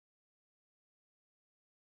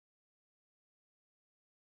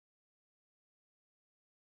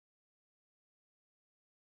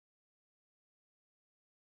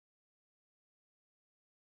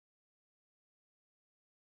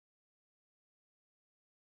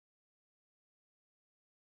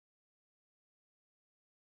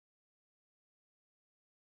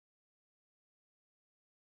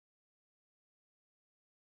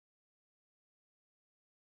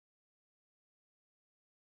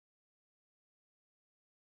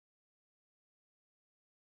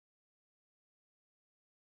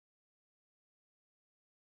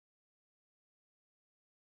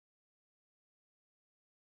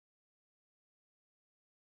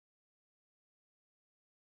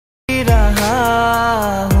 रहा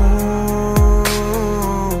हूँ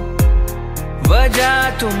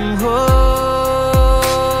वजह तुम हो,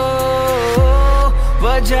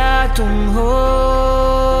 वजह तुम हो।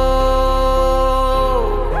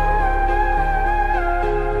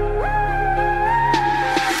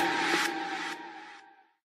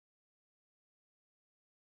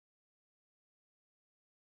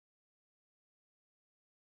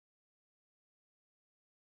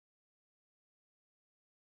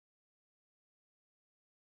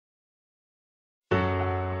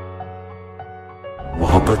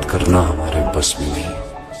 मोहब्बत करना हमारे बस में नहीं,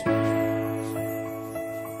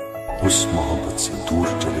 उस मोहब्बत से दूर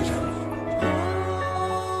चले जाना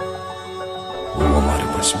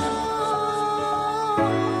बस में।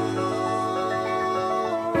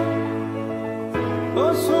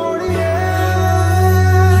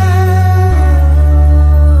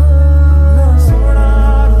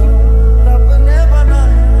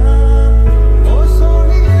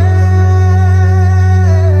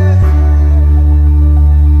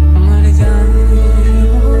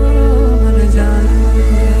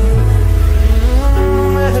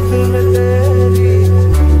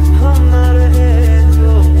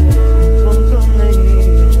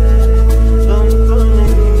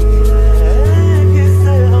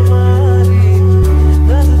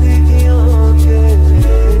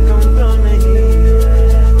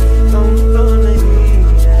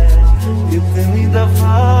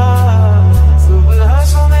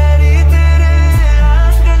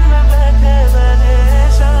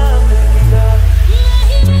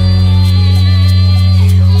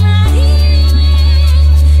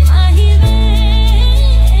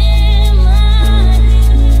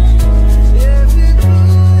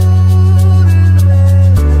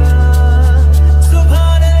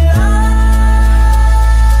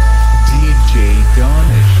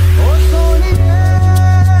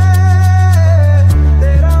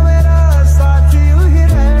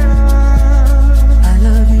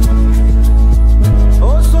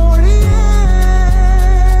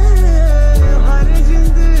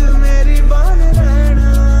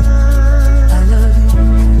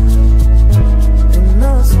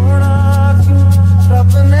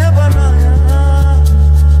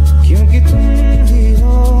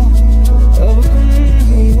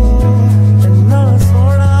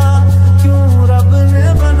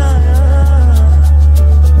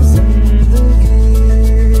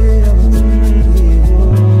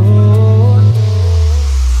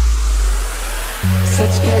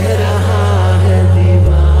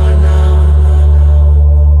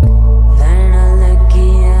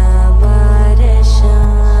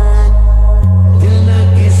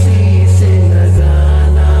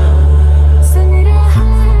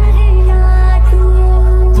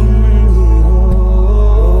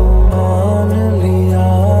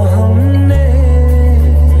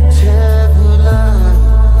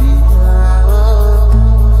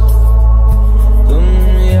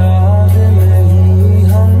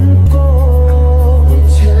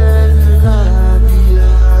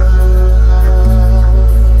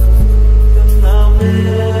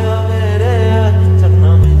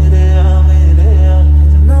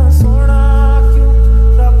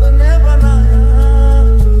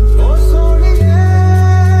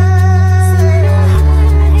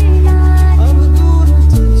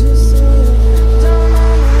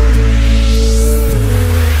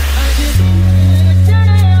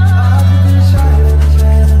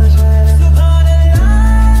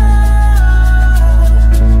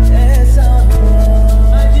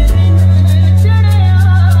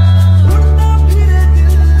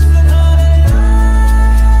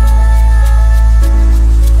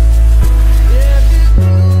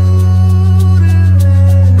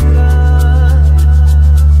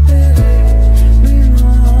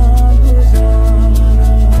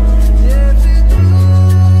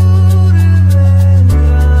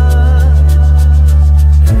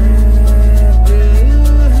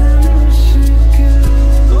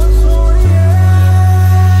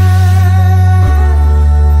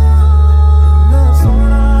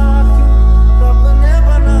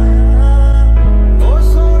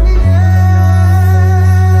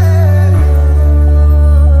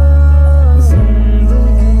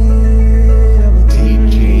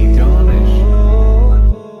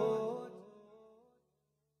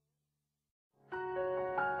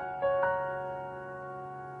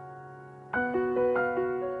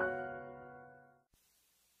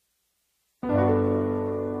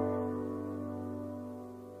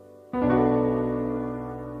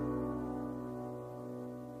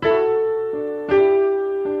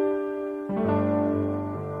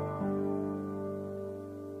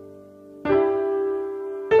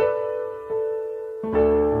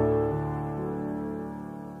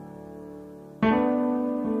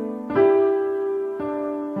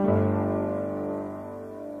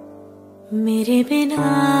 मेरे बिना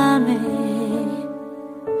मैं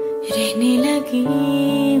रहने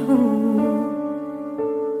लगी हूँ,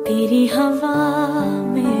 तेरी हवा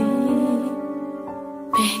में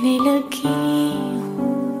बहने लगी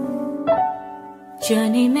हूँ।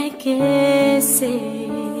 जाने मैं कैसे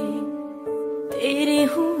तेरे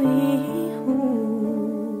हुई हूँ,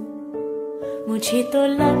 मुझे तो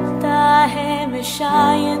लगता है मैं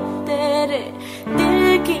शायद तेरे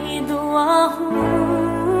दिल की दुआ हूँ।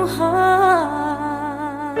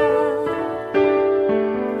 हाँ,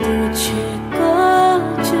 तुझको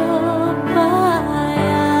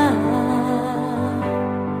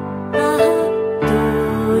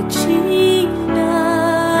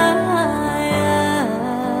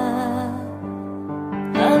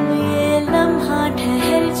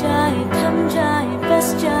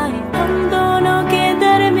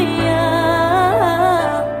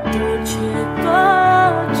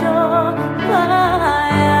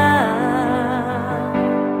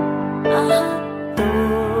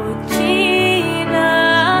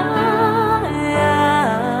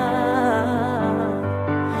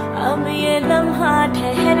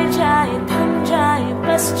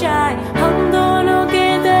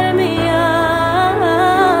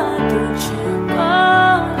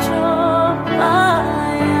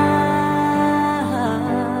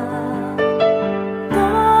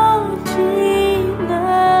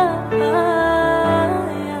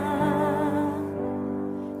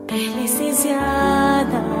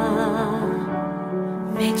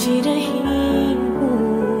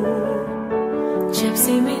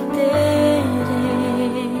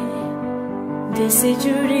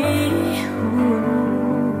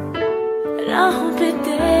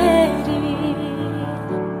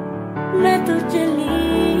तो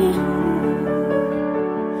चली हूँ,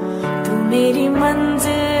 तू मेरी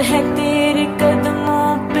मंजिल है, तेरे कदमों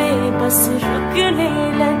पे बस रुकने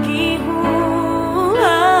लगी हूँ।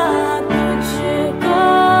 तुझको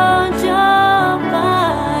जा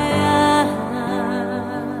पाया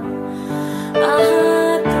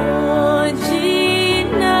तो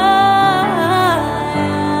जीना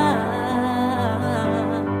आया।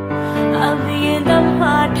 अब ये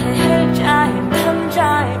लम्हा ठहर जाए, थम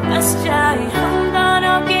जाए, बस जाए हम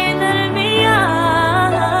दोनों के दरमियां।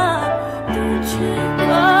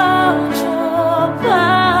 तुझको जो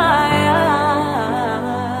पाया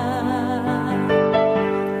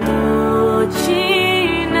तो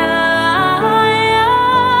जीना आया।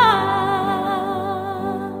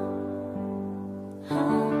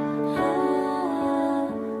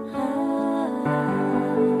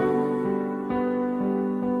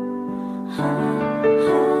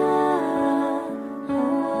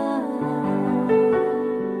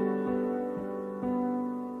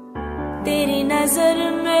 तेरी नजर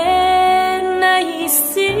में नई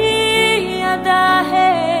सी अदा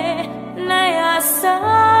है, नया सा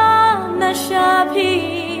नशा भी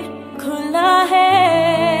खुला है।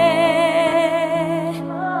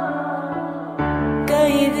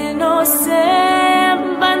 कई दिनों से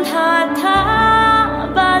बंधा था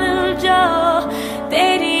बादल जो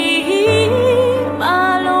तेरी ही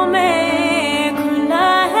बालों में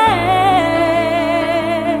खुला है।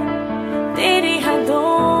 तेरी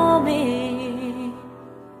हदों में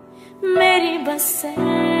मेरी बसर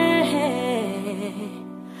है,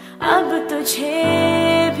 अब तुझे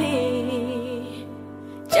भी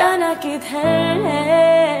जाना किधर है।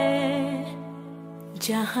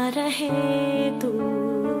 जहाँ रहे तू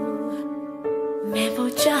मैं वो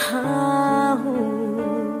जहाँ हूँ,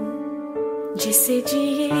 जिसे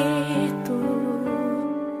जिए तू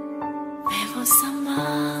मैं वो समा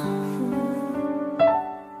हूँ।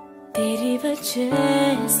 तेरी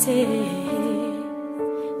वजह से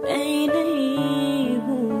मैं नहीं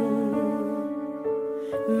हूँ।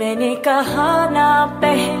 मैंने कहा ना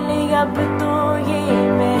पहले, अब तो ये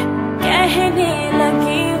मैं कहने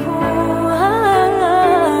लगी हूँ।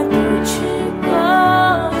 तुझको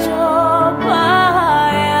जो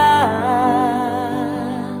पाया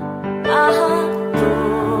तो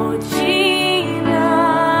जीना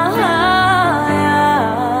आया।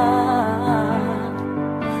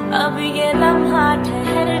 अब ये लम्हा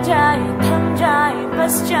ठहर जाए, थम जाए,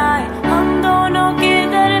 बस जाए हम दोनों के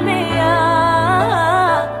दरमियां।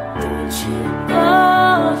 तुझको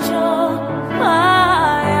जो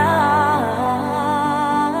पाया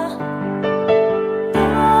तो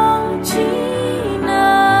जीना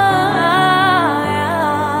आया।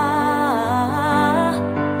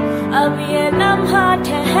 अब ये लम्हा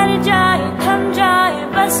ठहर जाए, थम जाए,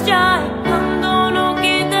 बस जाए हम दोनों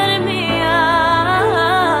के दरमियां।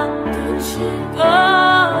 तुझको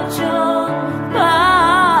जो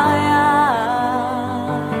पाया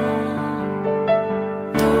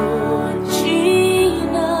तो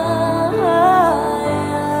जीना आया।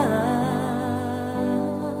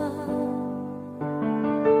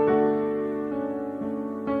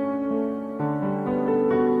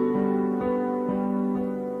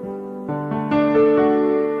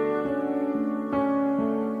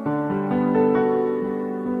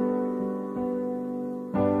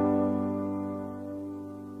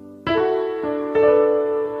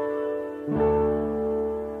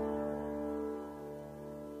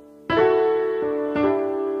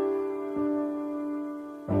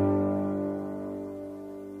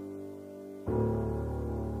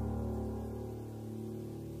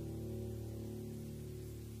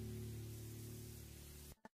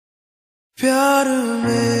 प्यार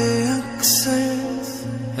में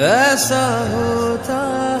अक्सर ऐसा होता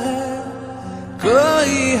है,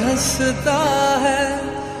 कोई हंसता है,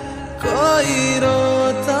 कोई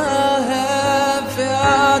रोता है।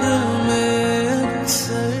 प्यार में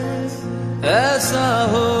अक्सर ऐसा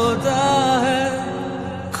होता है,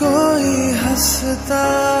 कोई हंसता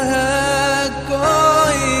है,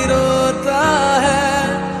 कोई रोता है,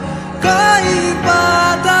 कोई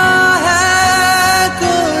पाता है,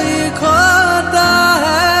 कोई खोता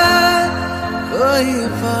है, कोई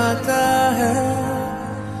पाता है,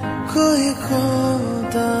 कोई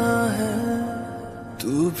खोता है।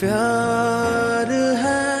 तू प्यार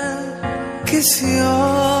है किसी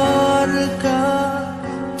और का,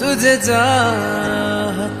 तुझे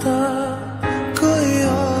चाहता कोई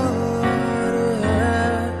और है।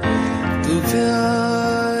 तू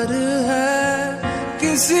प्यार है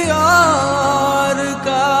किसी और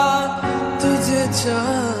का, तुझे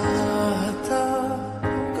चाहता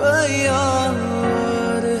कोई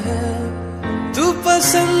और है। तू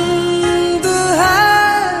पसंद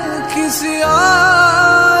किसी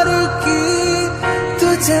और की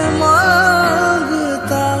तुझे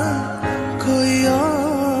मांगता कोई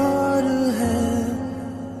और है।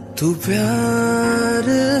 तू प्यार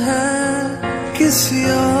है किसी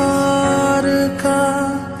और का,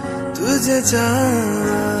 तुझे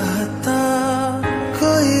चाहता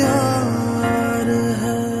कोई और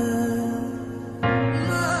है।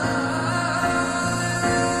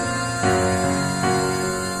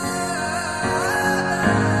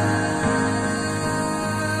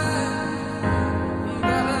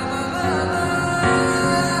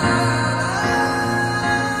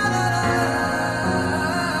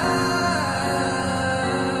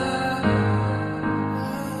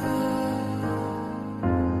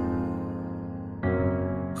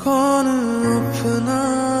 कौन अपना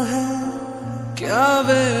है क्या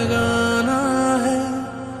बेगाना है,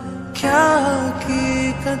 क्या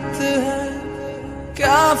हकीकत है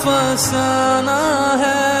क्या फसाना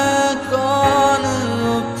है। कौन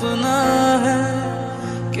अपना है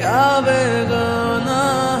क्या बेगाना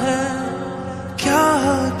है, क्या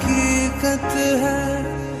हकीकत है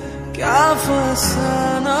क्या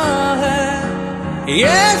फसाना है।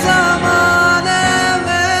 ये ज़माने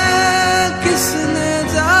में किसने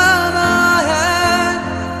जाना है,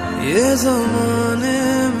 ये ज़माने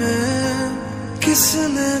में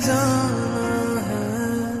किसने जाना है।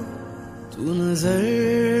 तू नजर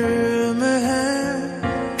में है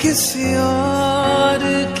किसी और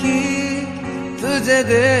की, तुझे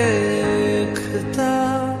देखता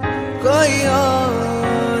कोई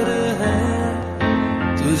और है।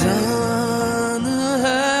 तू जान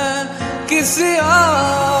है किसी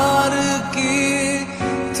और की,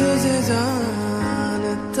 तुझे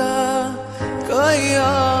जानता कोई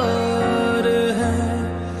और है।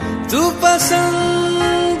 तू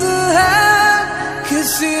पसंद है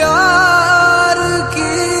किसी और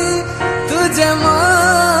की, तुझे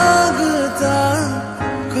मांगता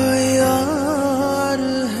कोई और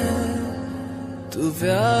है। तू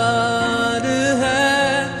प्यार है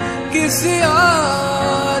किसी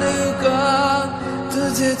और का,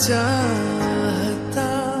 तुझे चाहता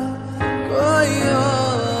कोई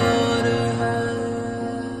और है।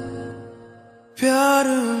 प्यार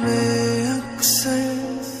में अक्सर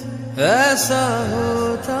ऐसा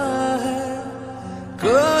होता है,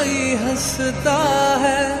 कोई हंसता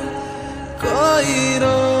है कोई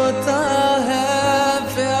रोता है।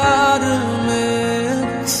 प्यार में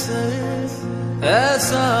अक्सर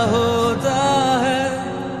ऐसा होता है,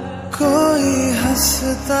 कोई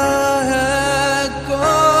हंसता है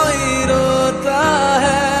कोई रोता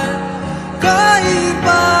है। कोई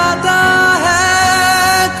पाता है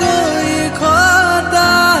कोई खोता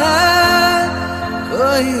है,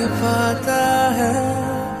 कोई पाता है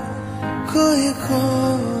कोई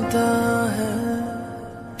खोता है।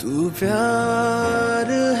 तू प्यार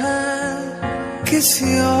है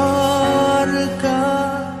किसी और का,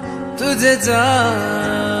 तुझे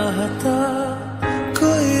चाहता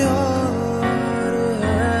कोई और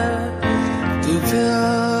है। तू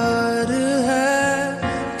प्यार है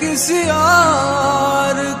किसी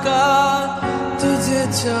और का, तुझे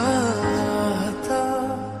चाहता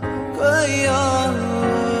कोई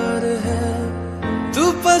और है।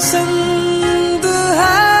 तू पसंद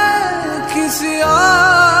है किसी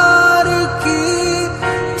और की,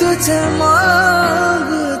 तुझे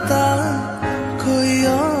मांगता कोई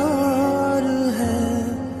और है।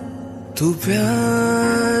 तू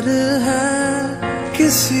प्यार है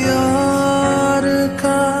किसी और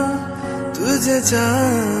का, तुझे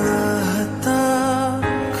चाहता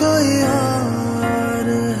कोई और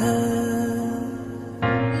है।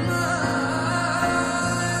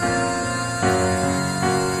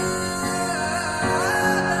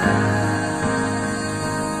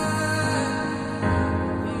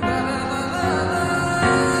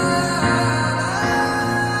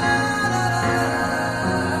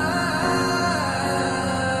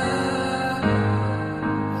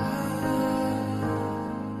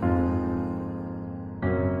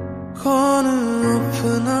 कौन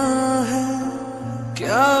अपना है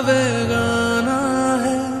क्या बेगाना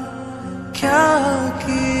है, क्या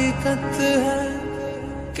हकीकत है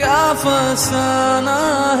क्या फसाना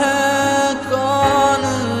है। कौन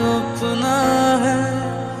अपना है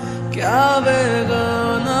क्या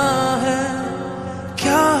बेगाना है,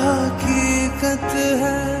 क्या हकीकत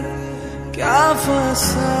है क्या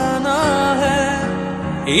फसाना है।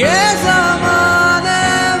 ये ज़माने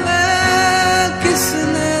में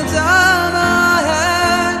किसने जाना है,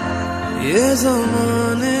 ये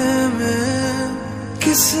ज़माने में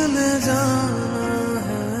किसने जाना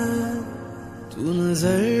है। तू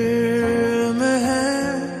नजर में है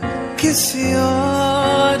किसी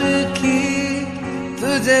और की,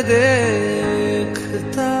 तुझे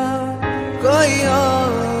देखता कोई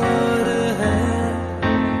और है,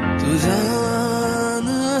 तू जान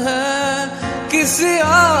है किसी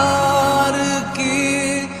और की,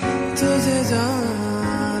 तुझे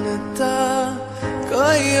जानता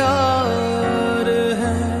कोई और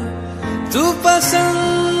है, तू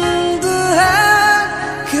पसंद है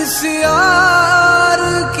किसी और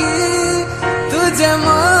की, तुझे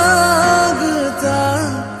मांगता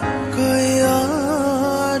कोई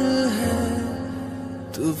और है,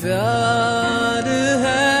 तू प्यार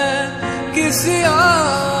है किसी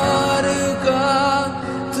और का,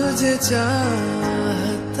 तुझे चाह